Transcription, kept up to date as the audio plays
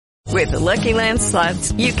With the Lucky Land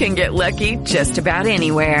Slots, you can get lucky just about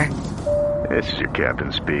anywhere. This is your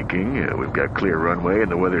captain speaking. We've got clear runway and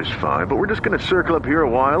the weather's fine, but we're just going to circle up here a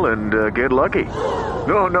while and get lucky.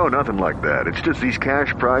 No, nothing like that. It's just these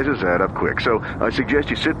cash prizes add up quick. So I suggest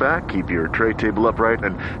you sit back, keep your tray table upright,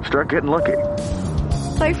 and start getting lucky.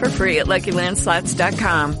 Play for free at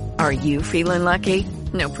LuckyLandSlots.com. Are you feeling lucky?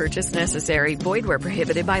 No purchase necessary. Void where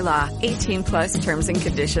prohibited by law. 18 plus terms and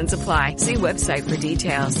conditions apply. See website for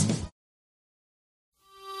details.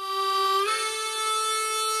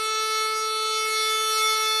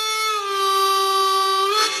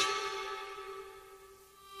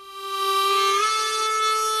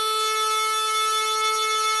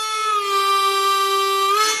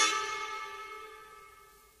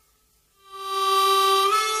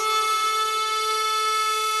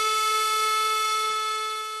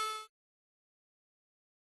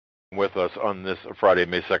 With us on this Friday,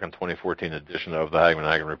 May 2nd, 2014 edition of the Hagman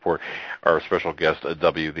Hagen Report, our special guest,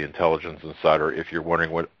 W, the Intelligence Insider. If you're wondering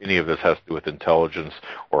what any of this has to do with intelligence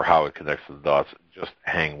or how it connects the dots, just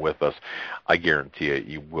hang with us. I guarantee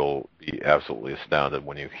you will be absolutely astounded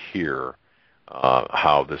when you hear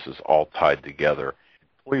how this is all tied together.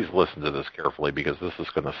 Please listen to this carefully because this is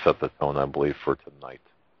going to set the tone, I believe, for tonight.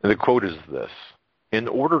 And the quote is this: "In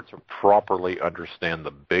order to properly understand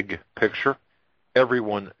the big picture,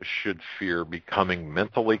 everyone should fear becoming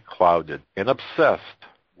mentally clouded and obsessed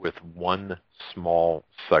with one small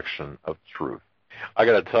section of truth." I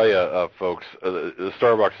got to tell you, folks, the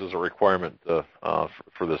Starbucks is a requirement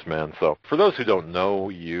for this man. So for those who don't know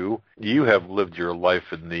you have lived your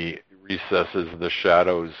life in the recesses, the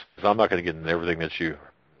shadows. I'm not going to get into everything that you've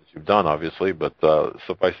done, obviously, but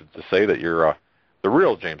suffice it to say that you're the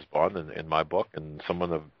real James Bond in my book, and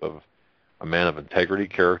someone of a man of integrity,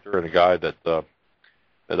 character, and a guy that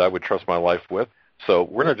I would trust my life with. So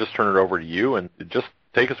we're going to just turn it over to you and just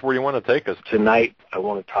take us where you want to take us. Tonight I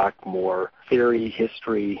want to talk more theory,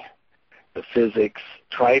 history, the physics,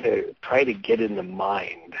 try to get in the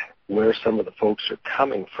mind where some of the folks are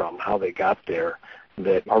coming from, how they got there,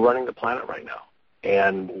 that are running the planet right now,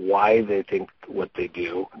 and why they think what they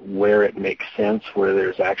do, where it makes sense, where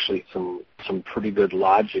there's actually some pretty good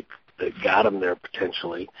logic that got them there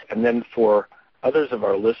potentially. And then for others of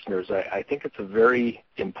our listeners, I think it's a very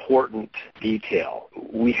important detail.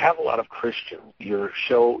 We have a lot of Christians. Your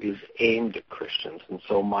show is aimed at Christians, and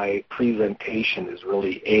so my presentation is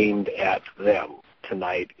really aimed at them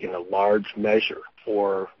tonight in a large measure.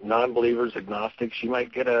 For non-believers, agnostics, you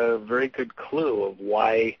might get a very good clue of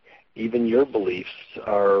why even your beliefs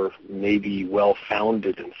are maybe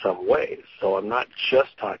well-founded in some ways. So I'm not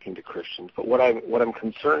just talking to Christians, but what I'm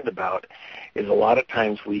concerned about is a lot of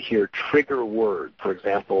times we hear trigger words. For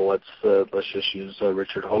example, let's just use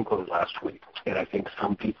Richard Hoagland last week, and I think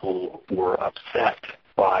some people were upset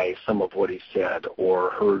by some of what he said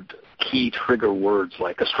or heard key trigger words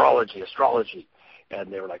like astrology, and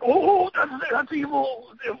they were like, oh, that's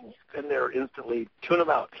evil, and they're instantly, tune him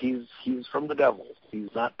out. He's from the devil. He's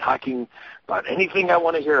not talking about anything I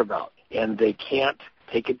want to hear about. And they can't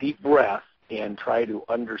take a deep breath and try to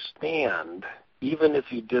understand, even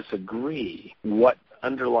if you disagree, what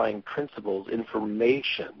underlying principles,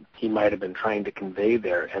 information he might have been trying to convey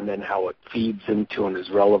there, and then how it feeds into and is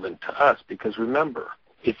relevant to us. Because remember,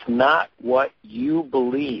 it's not what you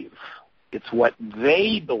believe. It's what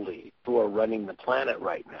they believe who are running the planet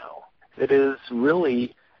right now that is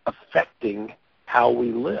really affecting how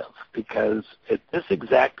we live. Because at this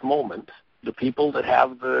exact moment, the people that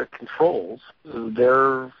have the controls,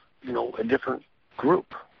 they're, a different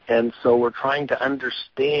group. And so we're trying to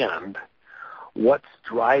understand what's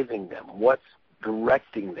driving them, what's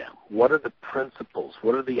directing them, what are the principles,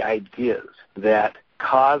 what are the ideas that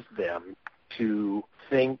cause them to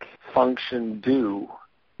think, function, do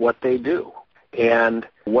what they do, and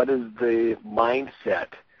what is the mindset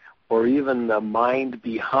or even the mind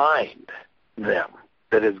behind them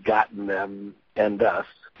that has gotten them and us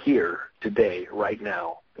here today, right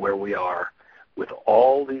now, where we are, with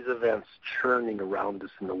all these events churning around us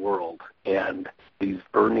in the world and these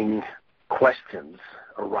burning questions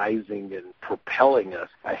arising and propelling us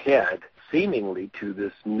ahead, seemingly to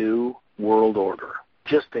this new world order,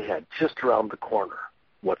 just ahead, just around the corner.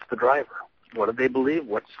 What's the driver? What do they believe?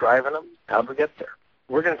 What's driving them? How do we get there?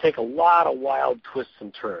 We're going to take a lot of wild twists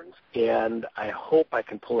and turns, and I hope I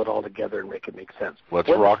can pull it all together and make it make sense. Let's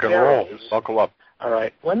rock and roll. Buckle up. All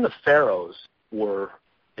right. When the pharaohs were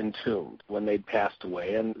entombed, when they'd passed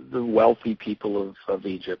away, and the wealthy people of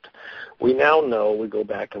Egypt, we now know, we go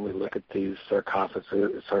back and we look at these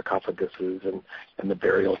sarcophaguses and the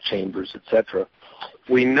burial chambers, etc.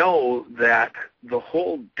 We know that the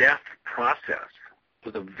whole death process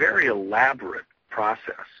was a very elaborate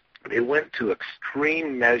process. They went to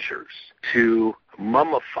extreme measures to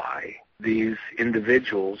mummify these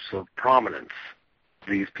individuals of prominence,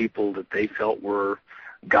 these people that they felt were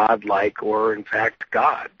godlike or, in fact,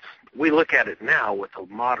 gods. We look at it now with a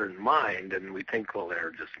modern mind, and we think, well,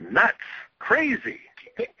 they're just nuts, crazy.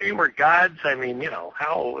 They were gods. I mean,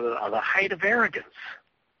 how the height of arrogance.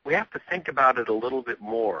 We have to think about it a little bit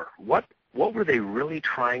more. What were they really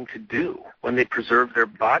trying to do when they preserved their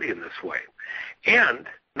body in this way? And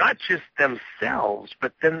not just themselves,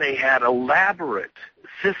 but then they had elaborate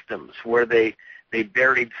systems where they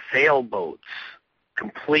buried sailboats,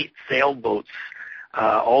 complete sailboats,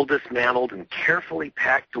 all dismantled and carefully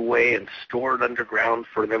packed away and stored underground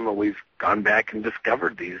for them. And we've gone back and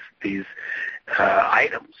discovered these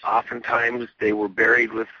items. Oftentimes they were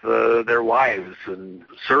buried with their wives and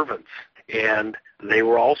servants, and they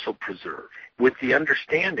were also preserved with the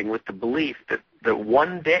understanding, with the belief that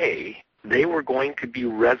one day they were going to be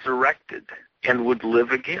resurrected and would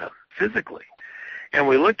live again physically. And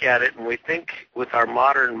we look at it and we think with our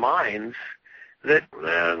modern minds that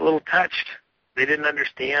a little touched. They didn't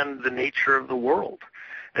understand the nature of the world.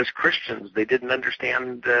 As Christians, they didn't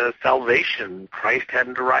understand salvation. Christ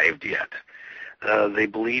hadn't arrived yet. They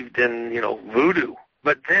believed in, voodoo.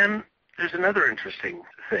 But then there's another interesting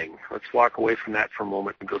thing. Let's walk away from that for a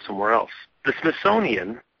moment and go somewhere else. The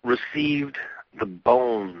Smithsonian received the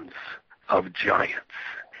bones of giants.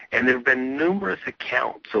 And there have been numerous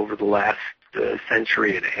accounts over the last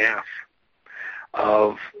century and a half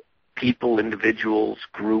of people, individuals,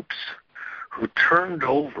 groups who turned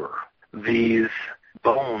over these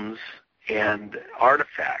bones and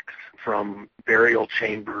artifacts from burial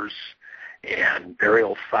chambers and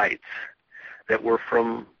burial sites that were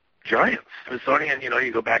from giants. Smithsonian,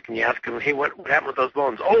 you go back and you ask them, hey, what happened with those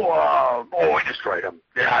bones? I destroyed them.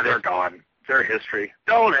 Yeah, they're gone. They're history.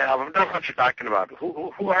 Don't have them. Don't know what you're talking about.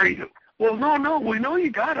 Who are you? Well, no, we know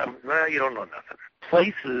you got them. You don't know nothing.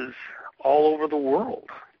 Places all over the world,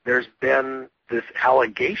 there's been this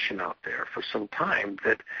allegation out there for some time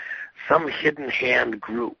that some hidden hand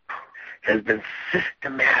group has been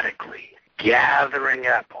systematically gathering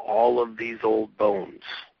up all of these old bones.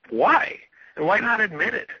 Why? And why not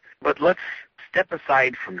admit it? But let's step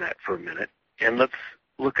aside from that for a minute and let's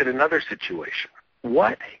look at another situation.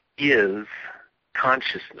 What is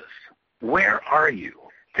consciousness? Where are you?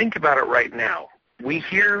 Think about it right now. We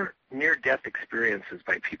hear near-death experiences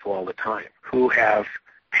by people all the time who have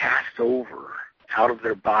passed over out of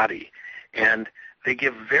their body, and they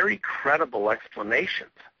give very credible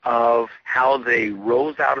explanations of how they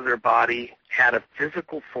rose out of their body, had a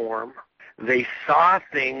physical form. They saw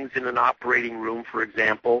things in an operating room, for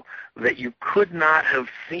example, that you could not have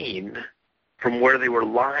seen from where they were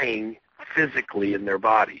lying physically in their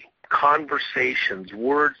body. Conversations,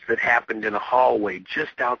 words that happened in a hallway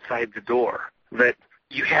just outside the door that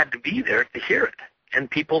you had to be there to hear it. And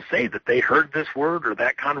people say that they heard this word or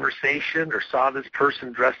that conversation or saw this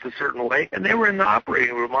person dressed a certain way, and they were in the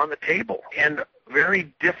operating room on the table. And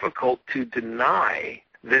very difficult to deny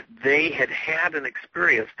that they had had an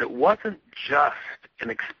experience that wasn't just an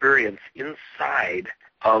experience inside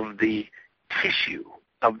of the tissue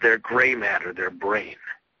of their gray matter, their brain,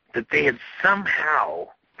 that they had somehow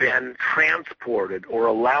been transported or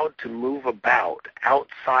allowed to move about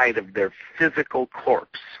outside of their physical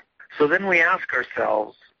corpse. So then we ask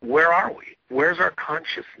ourselves, where are we? Where's our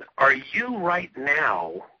consciousness? Are you right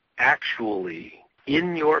now actually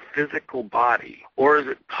in your physical body? Or is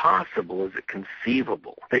it possible, is it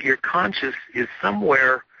conceivable, that your conscious is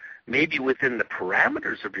somewhere maybe within the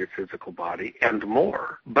parameters of your physical body and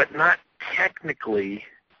more, but not technically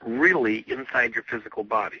really inside your physical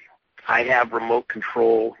body? I have remote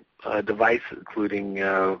control devices, including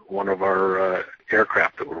one of our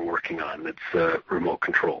aircraft that we're working on that's remote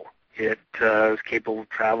control. It is capable of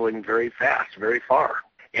traveling very fast, very far.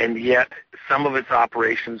 And yet some of its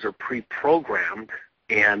operations are pre-programmed,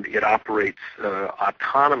 and it operates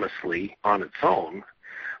autonomously on its own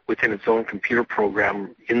within its own computer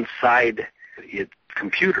program inside its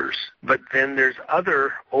computers. But then there's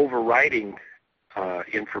other overriding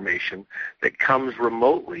information that comes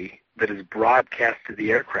remotely that is broadcast to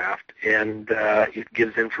the aircraft, and it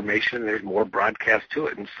gives information, and there's more broadcast to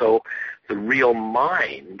it. And so the real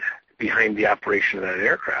mind behind the operation of that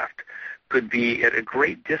aircraft could be at a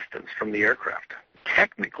great distance from the aircraft.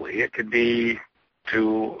 Technically, it could be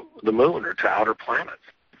to the moon or to outer planets,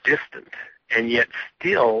 distant, and yet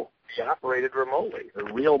still be operated remotely. The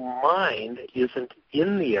real mind isn't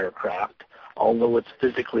in the aircraft, although it's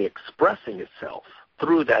physically expressing itself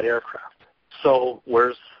through that aircraft. So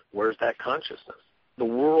where's that consciousness? The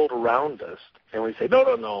world around us And we say, no,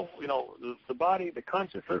 the body, the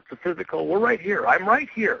consciousness, the physical, we're right here. I'm right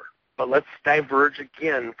here. But let's diverge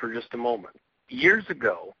again for just a moment. Years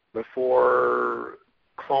ago, before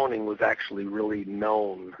cloning was actually really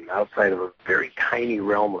known outside of a very tiny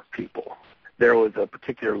realm of people, there was a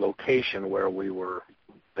particular location where we were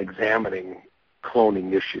examining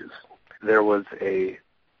cloning issues. There was a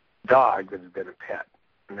dog that had been a pet,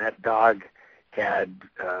 and that dog had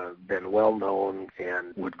been well known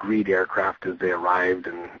and would greet aircraft as they arrived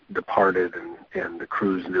and departed, and the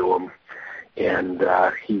crews knew him. And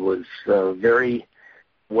he was very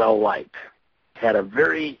well liked, had a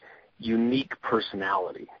very unique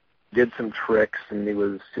personality, did some tricks, and he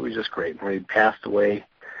was just great. When he passed away,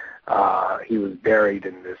 he was buried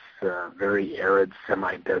in this very arid,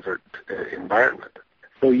 semi-desert environment.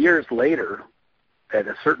 So years later, at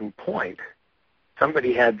a certain point,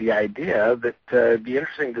 somebody had the idea that it'd be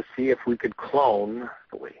interesting to see if we could clone.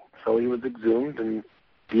 So he was exhumed, and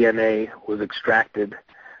DNA was extracted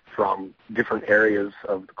from different areas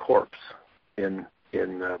of the corpse, in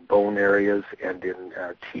bone areas and in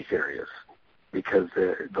teeth areas, because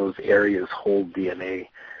those areas hold DNA,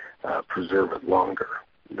 preserve it longer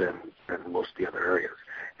than most of the other areas.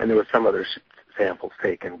 And there were some other samples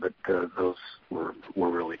taken, but those were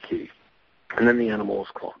really key. And then the animal was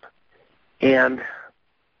cloned. And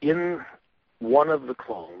in one of the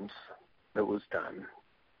clones that was done,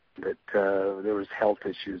 that there was health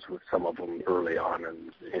issues with some of them early on,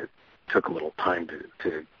 and it took a little time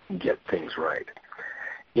to get things right.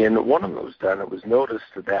 In one of those done, it was noticed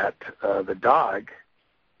that the dog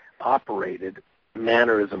operated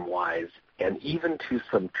mannerism-wise, and even to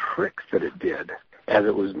some tricks that it did as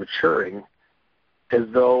it was maturing, as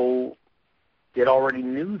though it already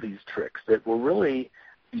knew these tricks that were really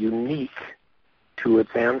unique to its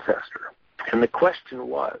ancestor. And the question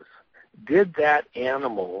was, did that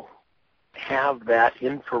animal have that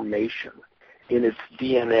information in its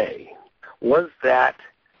DNA? Was that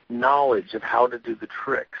knowledge of how to do the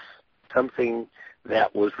tricks something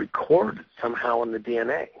that was recorded somehow in the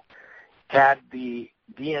DNA? Had the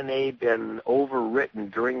DNA been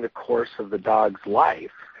overwritten during the course of the dog's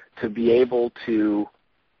life to be able to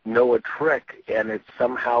know a trick, and it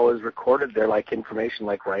somehow is recorded there like information,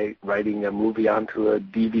 like writing a movie onto a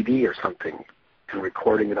DVD or something and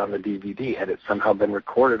recording it on the DVD? Had it somehow been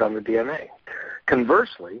recorded on the DNA?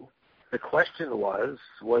 Conversely, the question was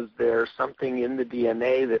there something in the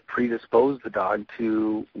DNA that predisposed the dog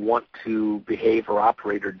to want to behave or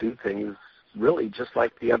operate or do things really just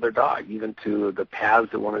like the other dog, even to the paths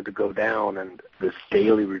it wanted to go down and this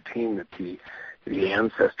daily routine that the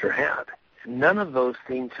ancestor had? None of those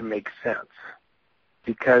seemed to make sense,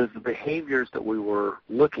 because the behaviors that we were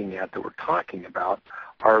looking at, that we're talking about,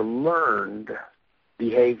 are learned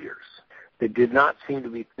behaviors. They did not seem to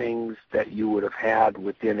be things that you would have had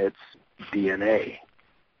within its DNA,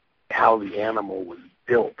 how the animal was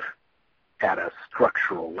built at a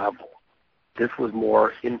structural level. This was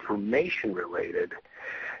more information-related,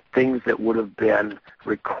 things that would have been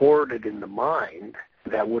recorded in the mind,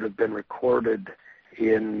 that would have been recorded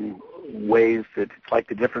in ways that it's like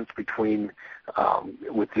the difference between,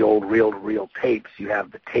 with the old reel-to-reel tapes, you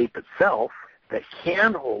have the tape itself that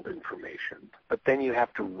can hold information, but then you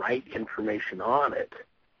have to write information on it.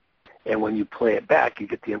 And when you play it back, you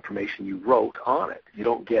get the information you wrote on it. You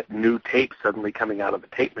don't get new tape suddenly coming out of the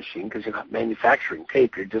tape machine, because you're not manufacturing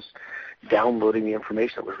tape. You're just downloading the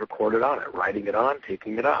information that was recorded on it, writing it on,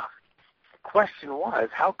 taking it off. The question was,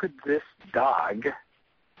 how could this dog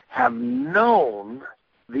have known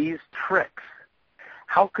these tricks?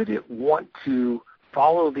 How could it want to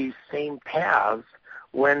follow these same paths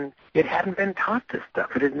when it hadn't been taught this stuff?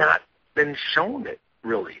 It had not been shown it,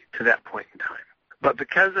 really, to that point in time. But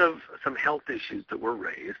because of some health issues that were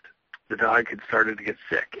raised, the dog had started to get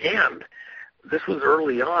sick. And this was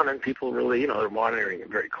early on, and people really, they're monitoring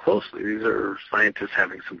it very closely. These are scientists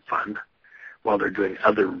having some fun while they're doing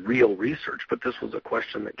other real research. But this was a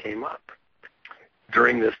question that came up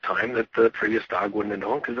during this time that the previous dog wouldn't have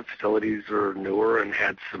known, because the facilities are newer and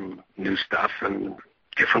had some new stuff and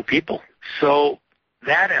different people. So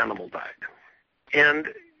that animal died, and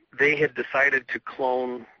they had decided to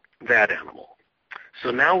clone that animal.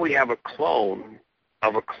 So now we have a clone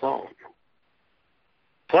of a clone.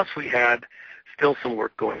 Plus we had still some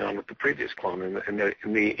work going on with the previous clone, and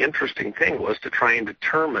the interesting thing was to try and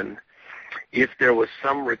determine if there was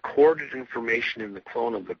some recorded information in the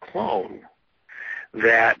clone of the clone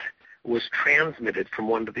that was transmitted from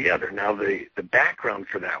one to the other. Now, the background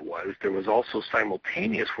for that was there was also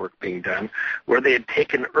simultaneous work being done where they had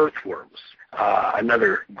taken earthworms,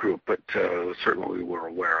 another group, but certainly we were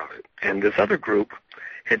aware of it. And this other group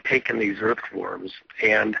had taken these earthworms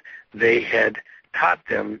and they had taught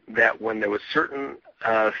them that when there was certain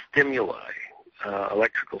stimuli,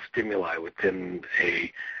 electrical stimuli within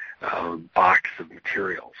a box of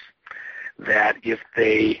materials, that if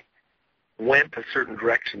they went a certain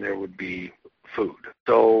direction, there would be food.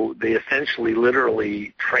 So they essentially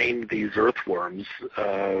literally trained these earthworms,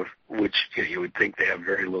 which you would think they have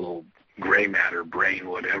very little gray matter, brain,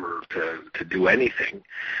 whatever, to do anything.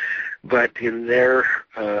 But in their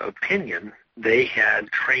opinion, they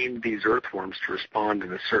had trained these earthworms to respond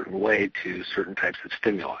in a certain way to certain types of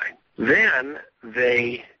stimuli. Then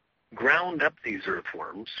they ground up these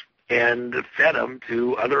earthworms and fed them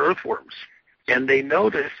to other earthworms. And they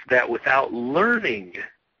noticed that without learning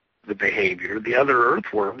the behavior, the other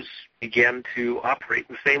earthworms began to operate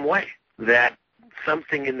in the same way, that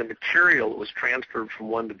something in the material that was transferred from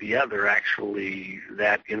one to the other, actually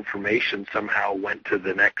that information somehow went to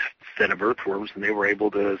the next set of earthworms, and they were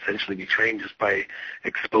able to essentially be trained just by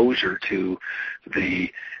exposure to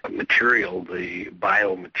the material, the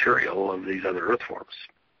biomaterial of these other earthworms,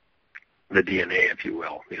 the DNA, if you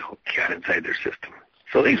will, got inside their system.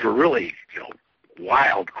 So these were really,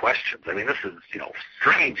 wild questions. I mean, this is,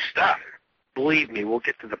 strange stuff. Believe me, we'll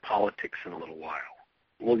get to the politics in a little while.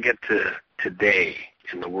 We'll get to today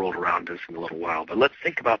in the world around us in a little while. But let's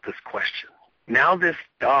think about this question. Now this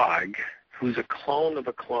dog, who's a clone of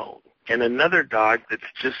a clone, and another dog that's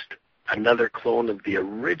just another clone of the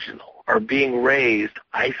original, are being raised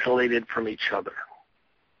isolated from each other.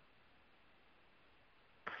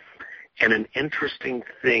 And an interesting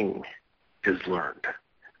thing is learned.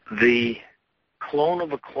 The clone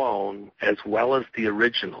of a clone, as well as the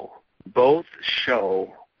original, both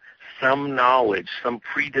show some knowledge, some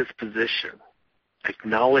predisposition,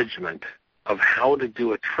 acknowledgement of how to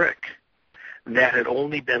do a trick that had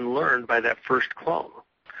only been learned by that first clone.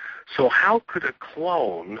 So how could a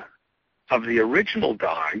clone of the original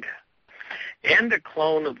dog and a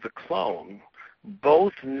clone of the clone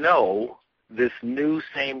both know this new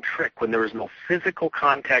same trick when there was no physical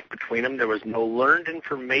contact between them, there was no learned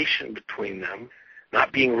information between them,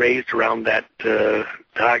 not being raised around that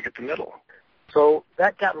dog at the middle? So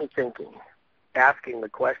that got me thinking, asking the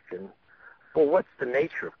question, well, what's the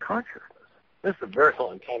nature of consciousness? This is a very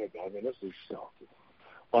long time ago. I mean, this is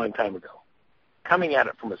a long time ago. Coming at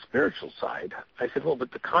it from a spiritual side, I said, well,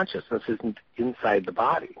 but the consciousness isn't inside the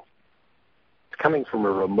body. It's coming from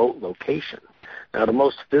a remote location. Now, to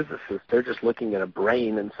most physicists, they're just looking at a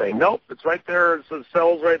brain and saying, nope, it's right there, it's the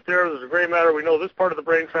cells right there, there's a gray matter, we know this part of the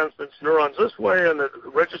brain transmits neurons this way, and it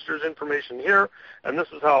registers information here, and this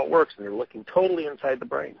is how it works. And they're looking totally inside the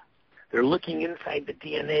brain. They're looking inside the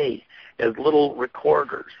DNA as little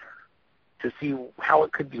recorders to see how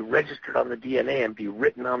it could be registered on the DNA and be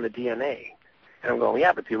written on the DNA. And I'm going,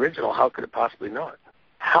 yeah, but the original, how could it possibly know it?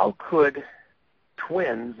 How could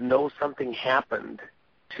twins know something happened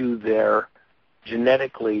to their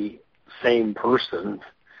genetically same person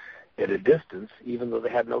at a distance, even though they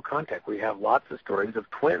had no contact? We have lots of stories of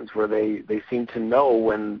twins where they seem to know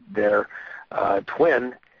when their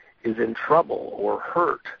twin is in trouble or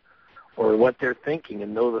hurt or what they're thinking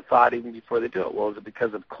and know the thought even before they do it. Well, is it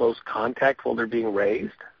because of close contact while they're being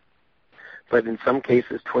raised? But in some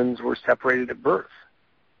cases, twins were separated at birth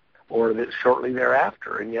or shortly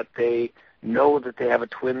thereafter, and yet they know that they have a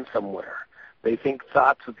twin somewhere. They think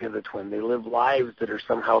thoughts with the other twin. They live lives that are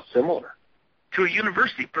somehow similar. To a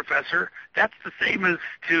university professor, that's the same as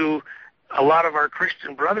to a lot of our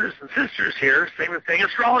Christian brothers and sisters here, same as saying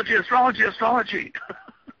astrology, astrology, astrology.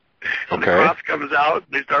 And the cross comes out,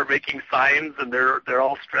 they start making signs, and they're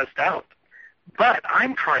all stressed out. But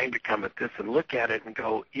I'm trying to come at this and look at it and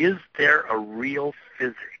go, is there a real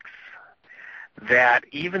physics that,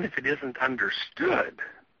 even if it isn't understood,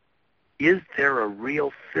 is there a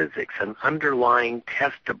real physics, an underlying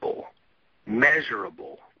testable,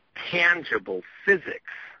 measurable, tangible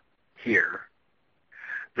physics here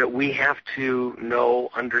that we have to know,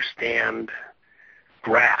 understand,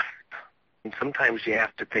 grasp? And sometimes you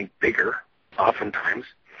have to think bigger, oftentimes,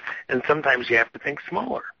 and sometimes you have to think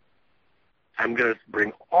smaller. I'm going to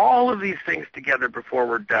bring all of these things together before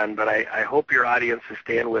we're done, but I hope your audience is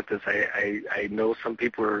staying with us. I know some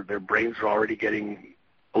people, their brains are already getting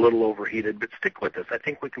a little overheated, but stick with us. I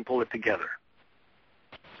think we can pull it together.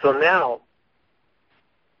 So now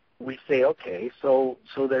we say, okay, so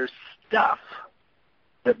there's stuff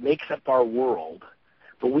that makes up our world,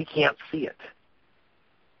 but we can't see it.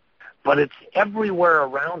 But it's everywhere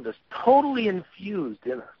around us, totally infused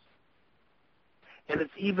in us. And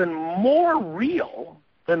it's even more real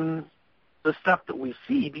than the stuff that we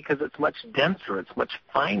see because it's much denser, it's much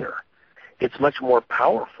finer, it's much more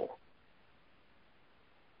powerful.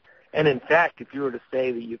 And in fact, if you were to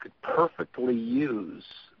say that you could perfectly use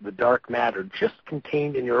the dark matter just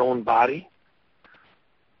contained in your own body,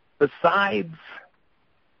 besides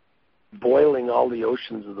boiling all the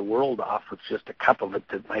oceans of the world off with just a cup of it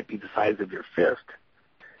that might be the size of your fist,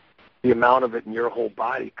 the amount of it in your whole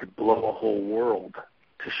body could blow a whole world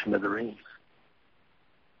to smithereens.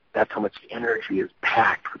 That's how much energy is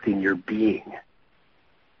packed within your being.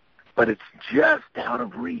 But it's just out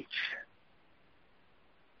of reach.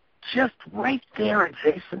 Just right there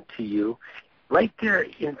adjacent to you, right there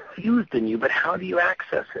infused in you, but how do you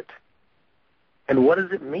access it? And what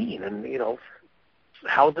does it mean? And,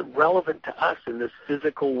 how is it relevant to us in this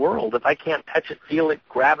physical world? If I can't touch it, feel it,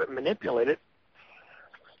 grab it, manipulate it,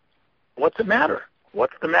 what's it matter?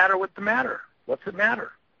 What's the matter with the matter? What's it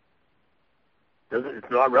matter?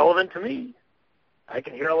 It's not relevant to me. I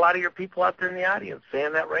can hear a lot of your people out there in the audience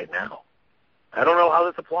saying that right now. I don't know how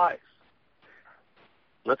this applies.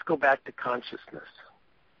 Let's go back to consciousness.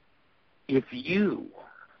 If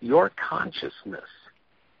your consciousness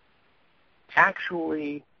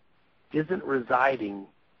actually isn't residing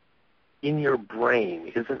in your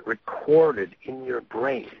brain, isn't recorded in your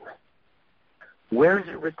brain, where is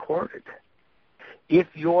it recorded? If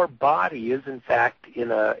your body is, in fact,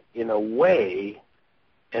 in a way,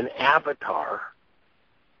 an avatar,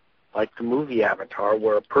 like the movie Avatar,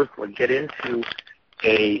 where a person would get into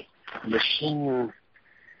a machine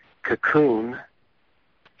cocoon,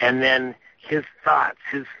 and then his thoughts,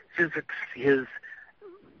 his physics, his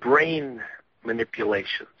brain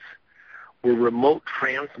manipulations were remote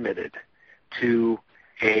transmitted to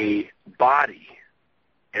a body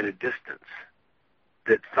at a distance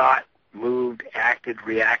that thought, moved, acted,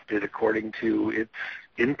 reacted according to its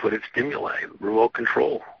input, its stimuli, remote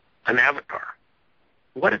control, an avatar.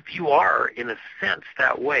 What if you are, in a sense,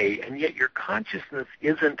 that way, and yet your consciousness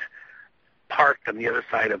isn't parked on the other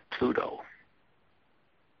side of Pluto?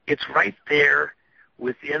 It's right there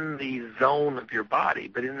within the zone of your body,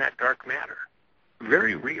 but in that dark matter.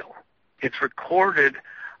 Very real. It's recorded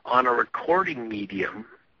on a recording medium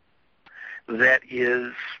that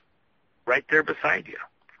is right there beside you,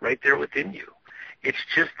 right there within you. It's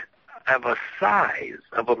just of a size,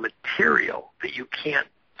 of a material that you can't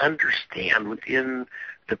understand within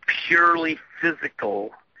the purely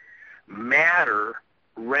physical matter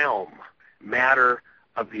realm, matter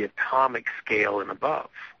of the atomic scale and above.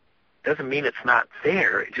 Doesn't mean it's not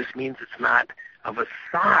there. It just means it's not of a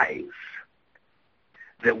size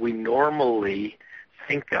that we normally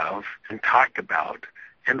think of and talk about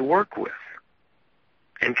and work with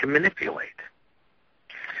and can manipulate.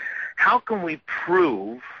 How can we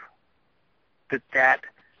prove that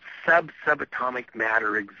subatomic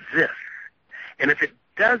matter exists? And if it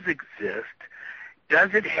does exist, does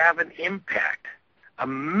it have an impact, a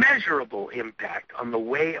measurable impact on the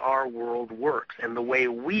way our world works and the way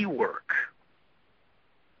we work?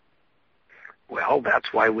 Well,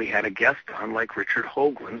 that's why we had a guest on like Richard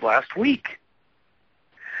Hoagland last week.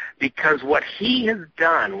 Because what he has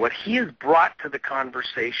done, what he has brought to the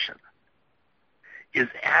conversation is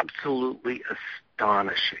absolutely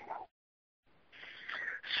astonishing.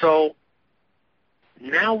 So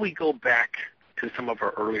now we go back to some of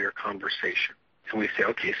our earlier conversation, and we say,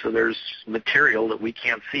 okay, so there's material that we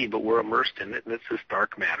can't see, but we're immersed in it, and it's this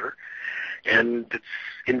dark matter, and it's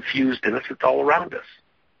infused in us, it's all around us.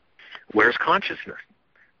 Where's consciousness?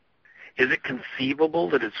 Is it conceivable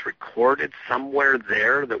that it's recorded somewhere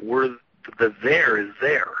there, that the there is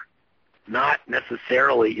there? Not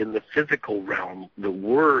necessarily in the physical realm that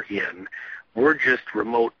we're in. We're just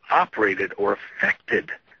remote operated or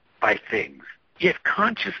affected by things. If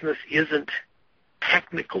consciousness isn't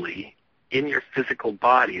technically in your physical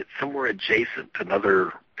body, it's somewhere adjacent,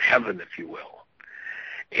 another heaven, if you will.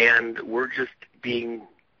 And we're just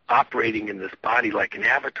operating in this body like an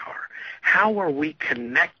avatar. How are we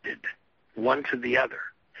connected one to the other?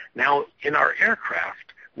 Now, in our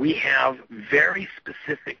aircraft, we have very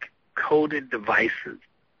specific coded devices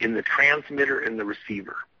in the transmitter and the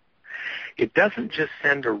receiver. It doesn't just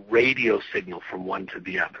send a radio signal from one to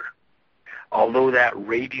the other. Although that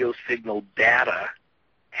radio signal data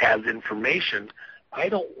has information, I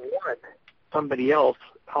don't want somebody else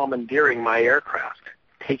commandeering my aircraft,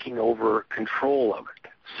 taking over control of it.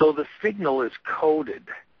 So the signal is coded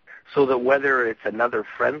so that whether it's another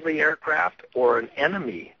friendly aircraft or an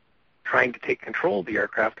enemy trying to take control of the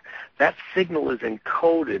aircraft, that signal is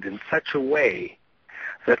encoded in such a way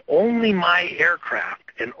that only my aircraft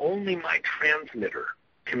and only my transmitter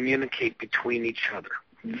communicate between each other.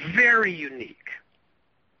 Very unique,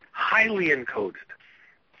 highly encoded,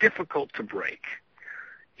 difficult to break.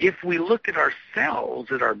 If we look at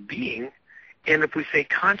ourselves, at our being, And if we say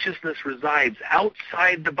consciousness resides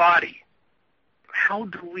outside the body, how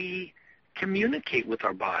do we communicate with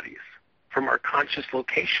our bodies from our conscious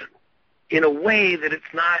location in a way that it's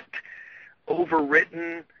not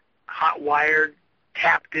overwritten, hot-wired,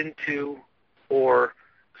 tapped into, or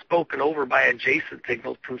spoken over by adjacent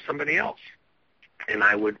signals from somebody else? And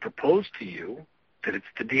I would propose to you that it's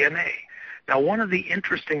the DNA. Now, one of the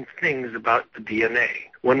interesting things about the DNA,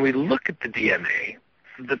 when we look at the DNA,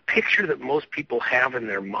 the picture that most people have in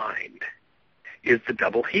their mind is the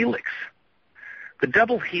double helix. The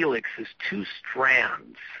double helix is two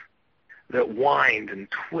strands that wind and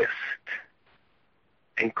twist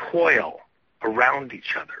and coil around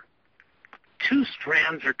each other. Two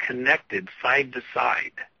strands are connected side to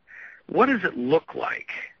side. What does it look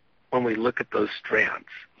like when we look at those strands?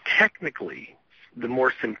 Technically, the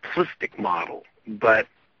more simplistic model, but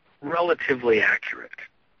relatively accurate.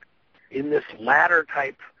 In this ladder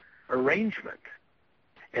type arrangement,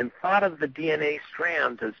 and thought of the DNA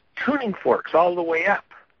strands as tuning forks all the way up,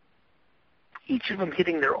 each of them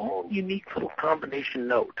hitting their own unique little combination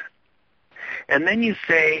note. And then you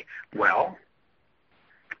say, well,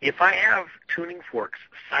 if I have tuning forks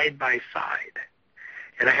side by side,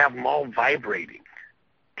 and I have them all vibrating,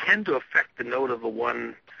 tend to affect the note of the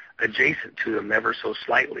one adjacent to them ever so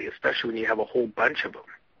slightly, especially when you have a whole bunch of them.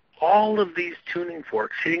 All of these tuning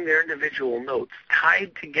forks hitting their individual notes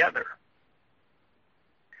tied together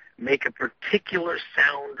make a particular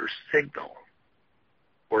sound or signal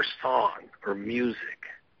or song or music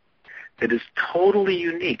that is totally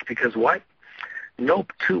unique, because what? No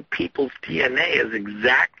two people's DNA is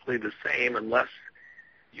exactly the same unless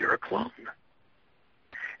you're a clone.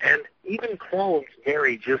 And even clones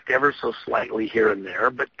vary just ever so slightly here and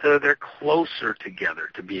there, but they're closer together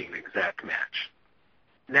to being an exact match.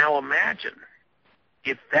 Now imagine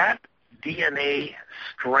if that DNA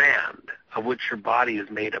strand, of which your body is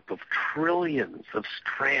made up of trillions of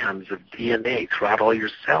strands of DNA throughout all your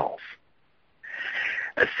cells,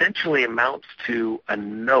 essentially amounts to a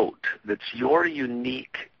note that's your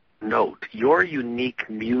unique note, your unique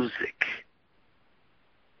music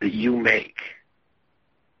that you make.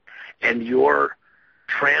 And your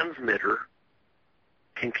transmitter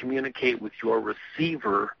can communicate with your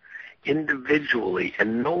receiver individually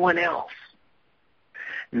and no one else.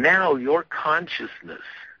 Now your consciousness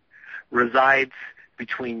resides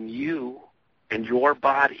between you and your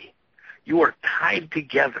body. You are tied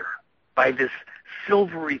together by this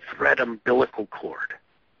silvery thread umbilical cord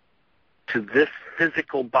to this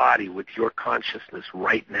physical body with your consciousness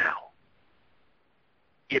right now.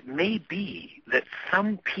 It may be that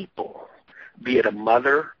some people, be it a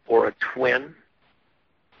mother or a twin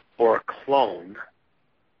or a clone,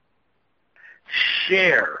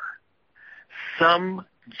 share some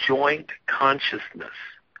joint consciousness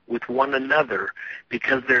with one another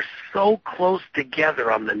because they're so close together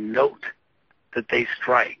on the note that they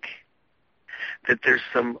strike that there's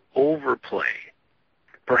some overplay.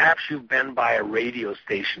 Perhaps you've been by a radio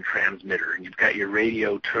station transmitter and you've got your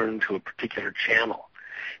radio turned to a particular channel.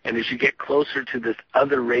 And as you get closer to this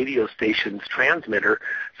other radio station's transmitter,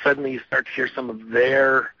 suddenly you start to hear some of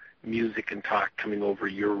their music and talk coming over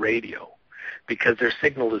your radio because their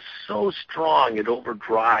signal is so strong it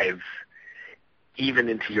overdrives even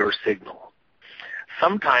into your signal.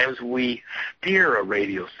 Sometimes we steer a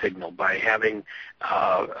radio signal by having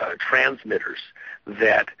transmitters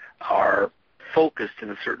that are focused in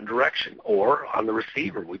a certain direction, or on the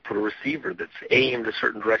receiver, we put a receiver that's aimed a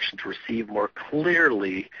certain direction to receive more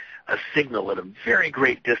clearly a signal at a very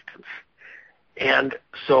great distance. And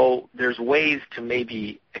so there's ways to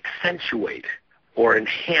maybe accentuate or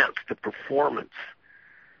enhance the performance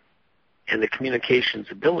and the communications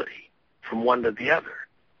ability from one to the other.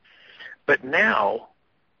 But now,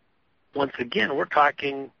 once again, we're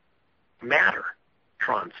talking matter,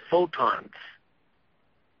 electrons, photons,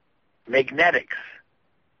 magnetics.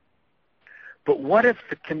 But what if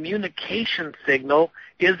the communication signal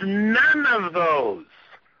is none of those?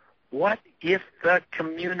 What if the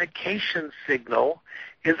communication signal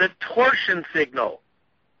is a torsion signal?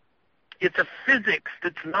 It's a physics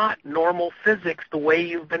that's not normal physics the way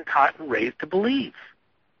you've been taught and raised to believe.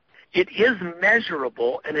 It is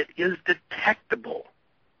measurable and it is detectable,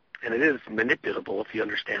 and it is manipulable if you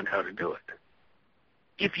understand how to do it.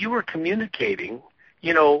 If you were communicating,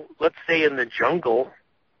 let's say in the jungle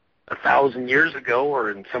 1,000 years ago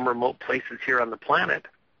or in some remote places here on the planet,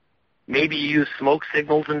 maybe you use smoke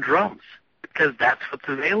signals and drums because that's what's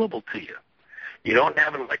available to you. You don't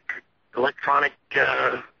have an electronic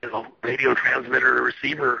radio transmitter or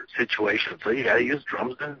receiver situation, so you got to use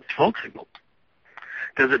drums and smoke signals.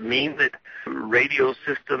 Does it mean that radio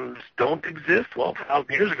systems don't exist? Well,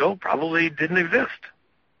 1,000 years ago, probably didn't exist.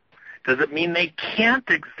 Does it mean they can't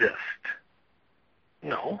exist?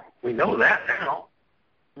 No, we know that now.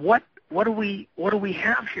 What do we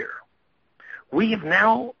have here? We have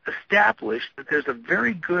now established that there's a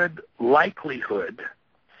very good likelihood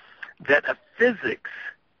that a physics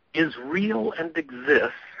is real and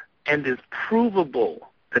exists and is provable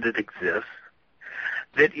that it exists,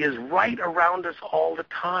 that is right around us all the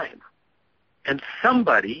time. And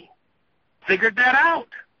somebody figured that out.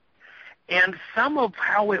 And some of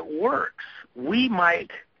how it works, we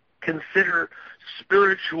might consider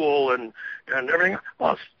spiritual and everything.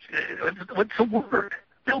 Well, what's the word?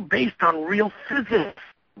 Still based on real physics,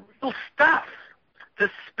 real stuff. The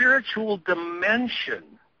spiritual dimension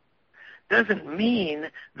doesn't mean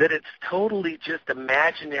that it's totally just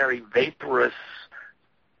imaginary, vaporous,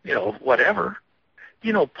 whatever.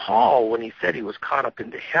 Paul, when he said he was caught up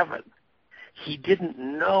into heaven, he didn't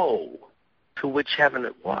know to which heaven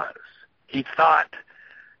it was. He thought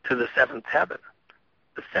to the seventh heaven.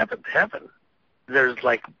 The seventh heaven, there's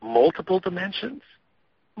like multiple dimensions,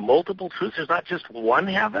 multiple truths. There's not just one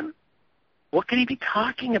heaven. What could he be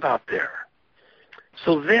talking about there?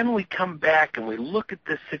 So then we come back and we look at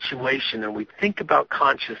this situation and we think about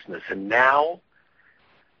consciousness. And now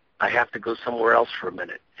I have to go somewhere else for a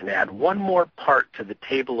minute and add one more part to the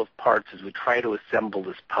table of parts as we try to assemble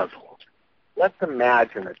this puzzle. Let's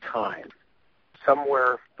imagine a time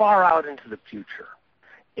somewhere far out into the future,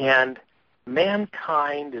 and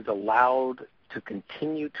mankind is allowed to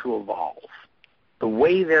continue to evolve the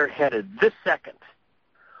way they're headed this second.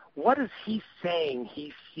 What is he saying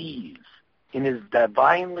he sees in his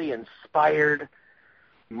divinely inspired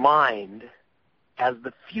mind as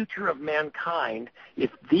the future of mankind if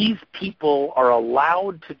these people are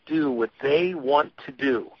allowed to do what they want to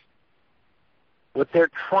do, what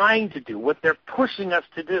they're trying to do, what they're pushing us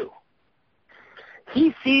to do?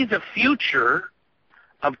 He sees a future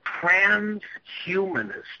of transhumanists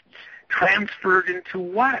transferred into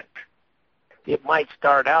what? It might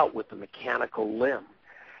start out with a mechanical limb,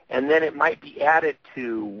 and then it might be added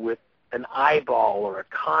to with an eyeball or a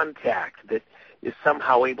contact that is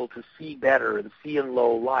somehow able to see better and see in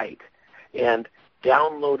low light and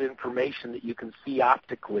download information that you can see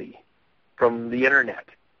optically from the internet.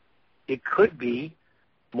 It could be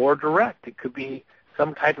more direct. It could be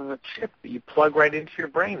some type of a chip that you plug right into your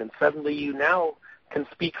brain, and suddenly you now can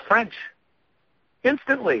speak French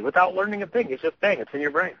instantly without learning a thing. It's just bang, it's in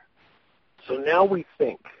your brain. So now we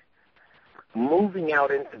think, moving out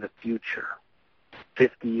into the future,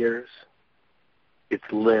 50 years, its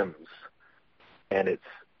limbs and its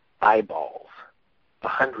eyeballs,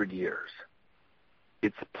 100 years.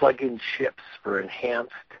 It's plug-in chips for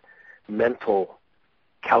enhanced mental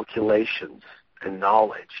calculations and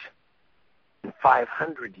knowledge. In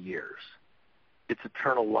 500 years, it's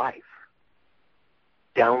eternal life.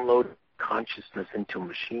 Download consciousness into a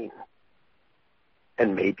machine.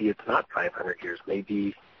 And maybe it's not 500 years.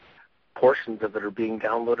 Maybe portions of it are being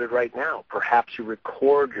downloaded right now. Perhaps you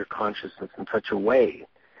record your consciousness in such a way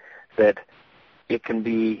that it can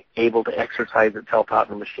be able to exercise itself out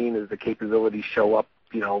in the machine as the capabilities show up,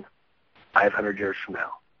 500 years from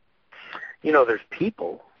now. There's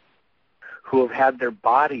people who have had their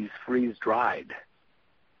bodies freeze-dried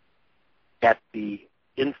at the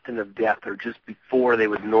instant of death or just before they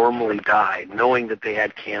would normally die, knowing that they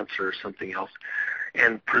had cancer or something else,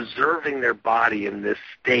 and preserving their body in this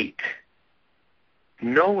state,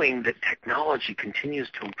 knowing that technology continues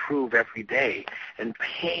to improve every day and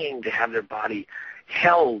paying to have their body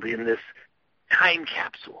held in this time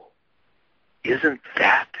capsule. Isn't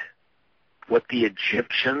that what the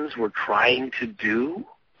Egyptians were trying to do?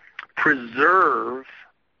 Preserve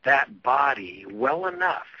that body well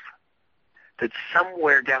enough that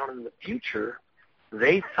somewhere down in the future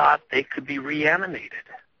they thought they could be reanimated.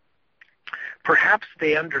 Perhaps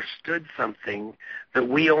they understood something that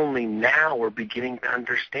we only now are beginning to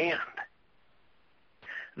understand,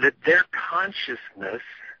 that their consciousness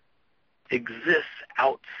exists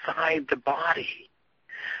outside the body,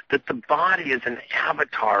 that the body is an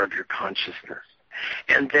avatar of your consciousness,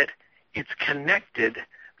 and that it's connected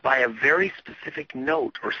by a very specific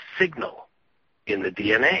note or signal in the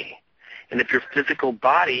DNA. And if your physical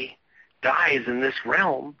body dies in this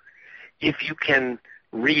realm, if you can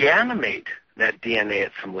reanimate that DNA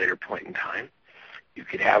at some later point in time, you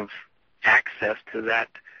could have access to that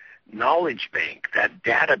knowledge bank, that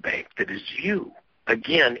data bank that is you,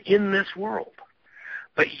 again, in this world.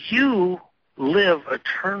 But you live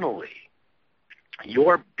eternally.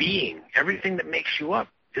 Your being, everything that makes you up,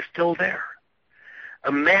 is still there.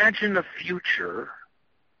 Imagine a future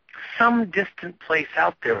some distant place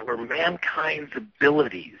out there where mankind's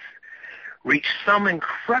abilities reach some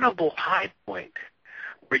incredible high point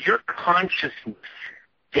where your consciousness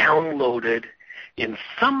downloaded in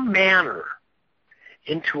some manner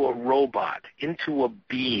into a robot, into a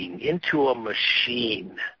being, into a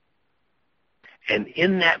machine. And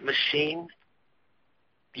in that machine,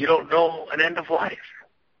 you don't know an end of life.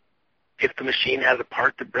 If the machine has a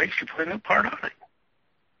part that breaks, you put a new part on it.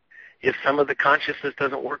 If some of the consciousness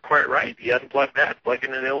doesn't work quite right, you unplug that, plug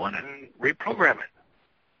in a new one, and reprogram it.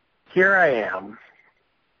 Here I am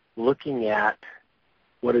looking at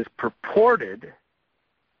what is purported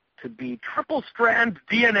to be triple-strand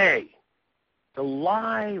DNA. The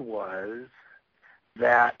lie was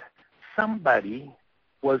that somebody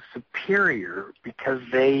was superior because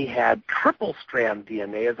they had triple-strand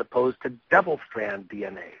DNA as opposed to double-strand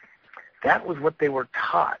DNA. That was what they were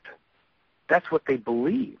taught. That's what they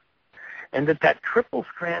believed. And that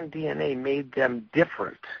triple-strand DNA made them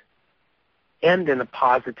different and in a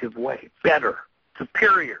positive way, better,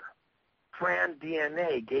 superior. Strand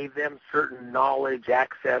DNA gave them certain knowledge,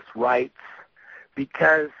 access, rights,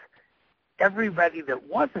 because everybody that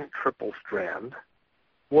wasn't triple-strand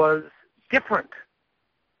was different.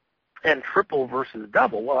 And triple versus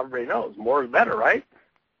double, well, everybody knows, more is better, right?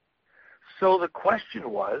 So the question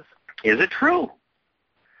was, is it true?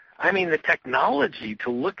 I mean, the technology to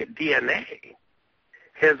look at DNA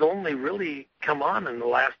has only really come on in the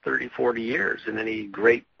last 30, 40 years in any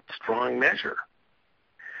great, strong measure.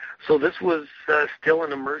 So this was still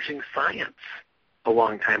an emerging science a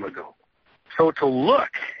long time ago. So to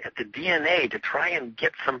look at the DNA, to try and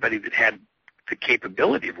get somebody that had the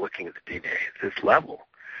capability of looking at the DNA at this level,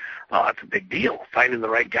 well, that's a big deal. Finding the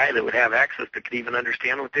right guy that would have access that could even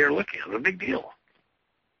understand what they were looking at is a big deal.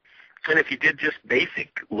 And if you did just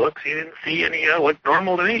basic looks, you didn't see any looked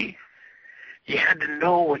normal to me. You had to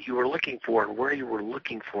know what you were looking for and where you were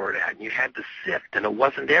looking for it at, and you had to sift, and it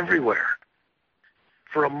wasn't everywhere.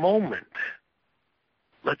 For a moment,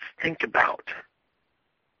 let's think about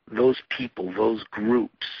those people, those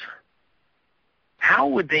groups. How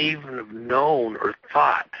would they even have known or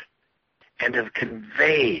thought and have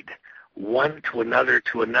conveyed one to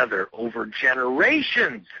another over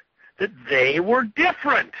generations that they were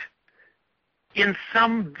different in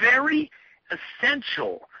some very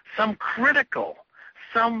essential, some critical,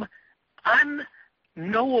 some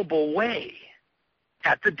unknowable way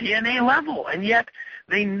at the DNA level? And yet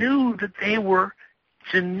they knew that they were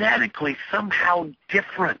genetically somehow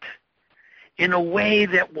different in a way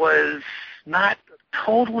that was not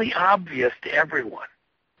totally obvious to everyone.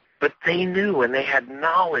 But they knew, and they had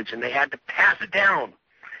knowledge, and they had to pass it down.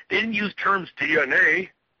 They didn't use terms DNA.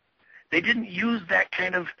 They didn't use that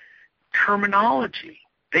kind of terminology.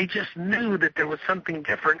 They just knew that there was something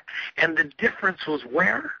different, and the difference was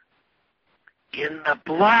where? In the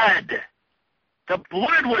blood. The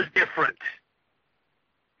blood was different.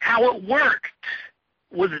 How it worked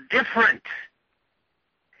was different.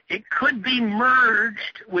 It could be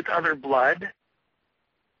merged with other blood.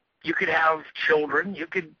 You could have children. You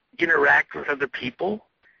could interact with other people,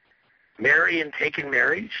 marry and take in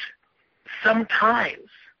marriage. Sometimes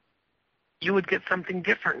you would get something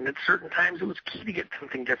different, and at certain times it was key to get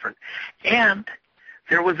something different. And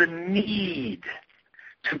there was a need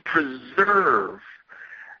to preserve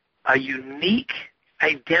a unique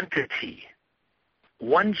identity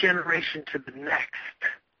one generation to the next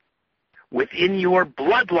within your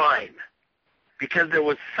bloodline, because there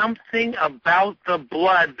was something about the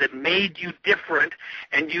blood that made you different,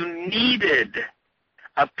 and you needed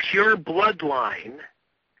a pure bloodline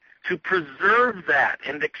to preserve that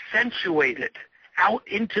and accentuate it out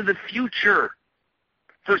into the future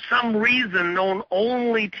for some reason known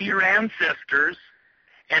only to your ancestors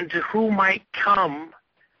and to who might come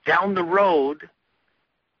down the road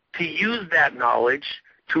to use that knowledge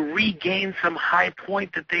to regain some high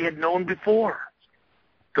point that they had known before,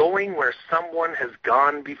 going where someone has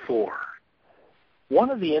gone before. One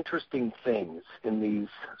of the interesting things in these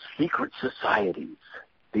secret societies,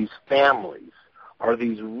 these families, are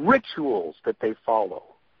these rituals that they follow.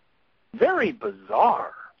 Very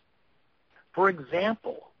bizarre. For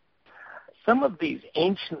example, some of these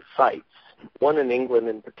ancient sites, one in England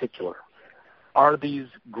in particular, are these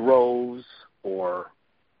groves or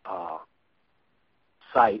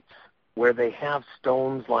sites where they have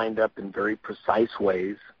stones lined up in very precise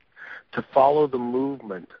ways to follow the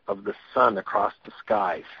movement of the sun across the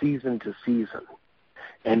sky, season to season,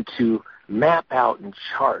 and to map out and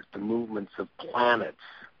chart the movements of planets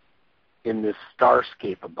in this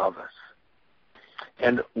starscape above us.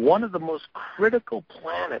 And one of the most critical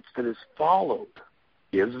planets that is followed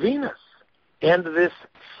is Venus. And this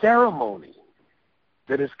ceremony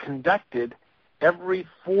that is conducted every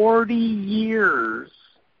 40 years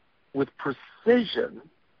with precision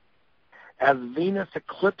as Venus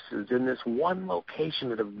eclipses in this one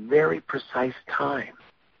location at a very precise time.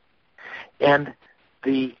 And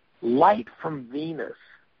the light from Venus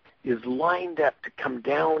is lined up to come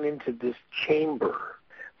down into this chamber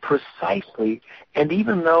precisely, and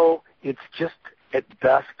even though it's just at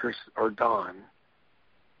dusk or dawn,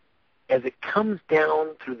 as it comes down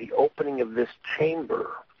through the opening of this chamber,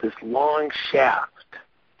 this long shaft,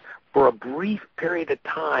 for a brief period of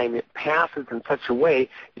time, it passes in such a way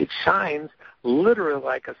it shines literally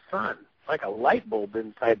like a sun, like a light bulb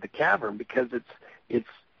inside the cavern, because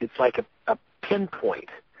it's like a pinpoint,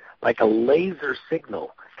 like a laser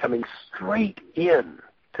signal coming straight in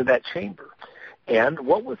to that chamber. And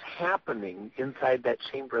what was happening inside that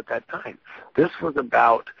chamber at that time? This was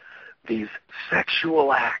about these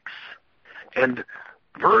sexual acts, and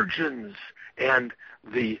virgins and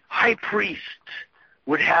the high priest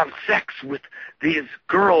would have sex with these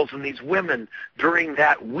girls and these women during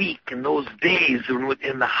that week and those days, and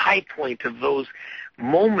in the high point of those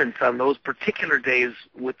moments on those particular days,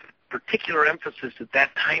 with particular emphasis at that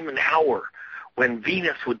time and hour when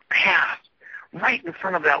Venus would pass right in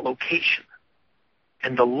front of that location.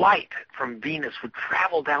 And the light from Venus would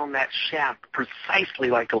travel down that shaft precisely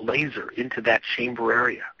like a laser into that chamber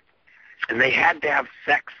area. And they had to have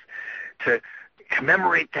sex to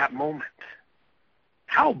commemorate that moment.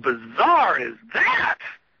 How bizarre is that?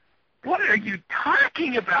 What are you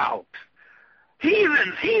talking about?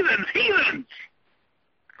 Heathens, heathens, heathens!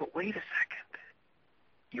 But wait a second.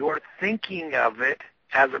 You're thinking of it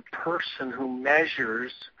as a person who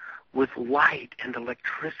measures with light and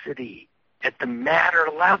electricity at the matter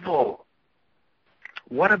level.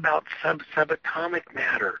 What about subatomic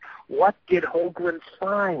matter? What did Hoagland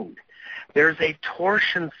find? There's a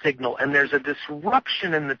torsion signal, and there's a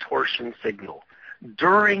disruption in the torsion signal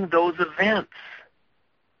during those events.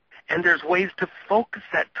 And there's ways to focus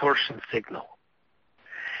that torsion signal.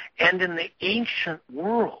 And in the ancient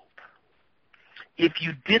world, if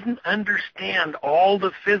you didn't understand all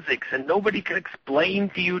the physics and nobody could explain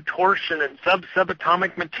to you torsion and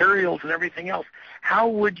subatomic materials and everything else, how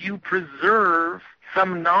would you preserve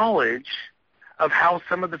some knowledge of how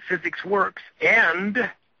some of the physics works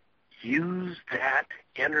and use that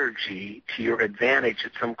energy to your advantage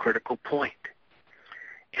at some critical point?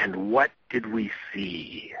 And what did we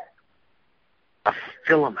see? A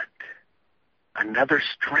filament, another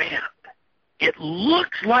strand. It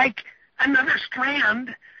looks like another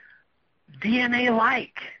strand,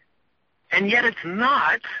 DNA-like, and yet it's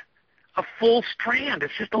not a full strand.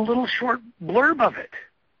 It's just a little short blurb of it,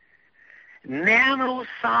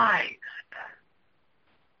 nano-sized.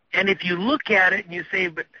 And if you look at it and you say,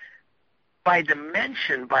 but by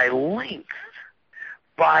dimension, by length,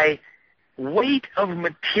 by weight of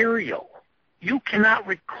material, you cannot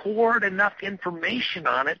record enough information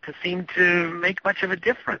on it to seem to make much of a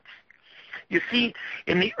difference. You see,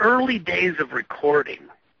 in the early days of recording,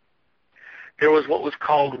 there was what was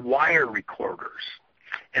called wire recorders.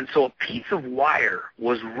 And so a piece of wire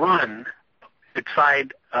was run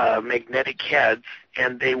beside magnetic heads,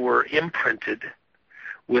 and they were imprinted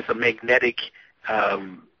with a magnetic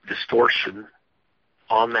distortion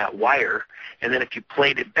on that wire. And then if you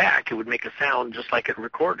played it back, it would make a sound just like it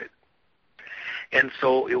recorded. And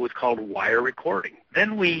so it was called wire recording.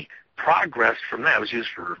 Then we progressed from that. It was used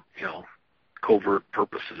for, covert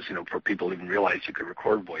purposes, for people who didn't realize you could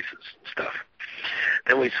record voices and stuff.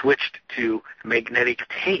 Then we switched to magnetic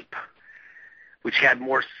tape, which had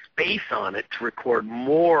more space on it to record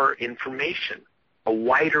more information, a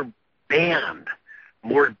wider band,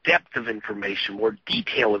 more depth of information, more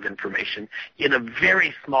detail of information in a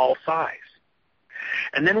very small size.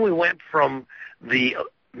 And then we went from the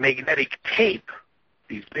magnetic tape,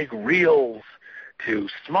 these big reels, to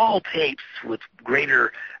small tapes with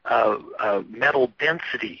greater metal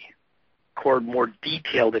density, record more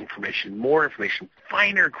detailed information, more information,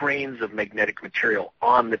 finer grains of magnetic material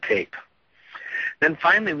on the tape. Then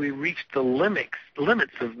finally we reached the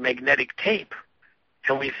limits of magnetic tape,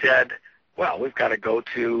 and we said, well, we've got to go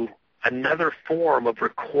to another form of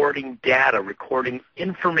recording data, recording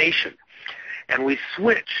information. And we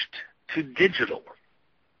switched to digital,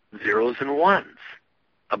 zeros and ones,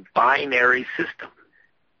 a binary system.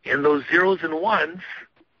 In those zeros and ones,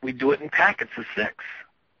 we do it in packets of 6.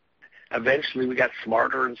 Eventually, we got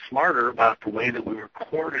smarter and smarter about the way that we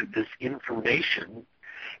recorded this information,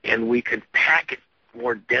 and we could pack it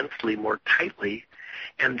more densely, more tightly,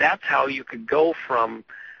 and that's how you could go from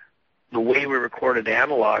the way we recorded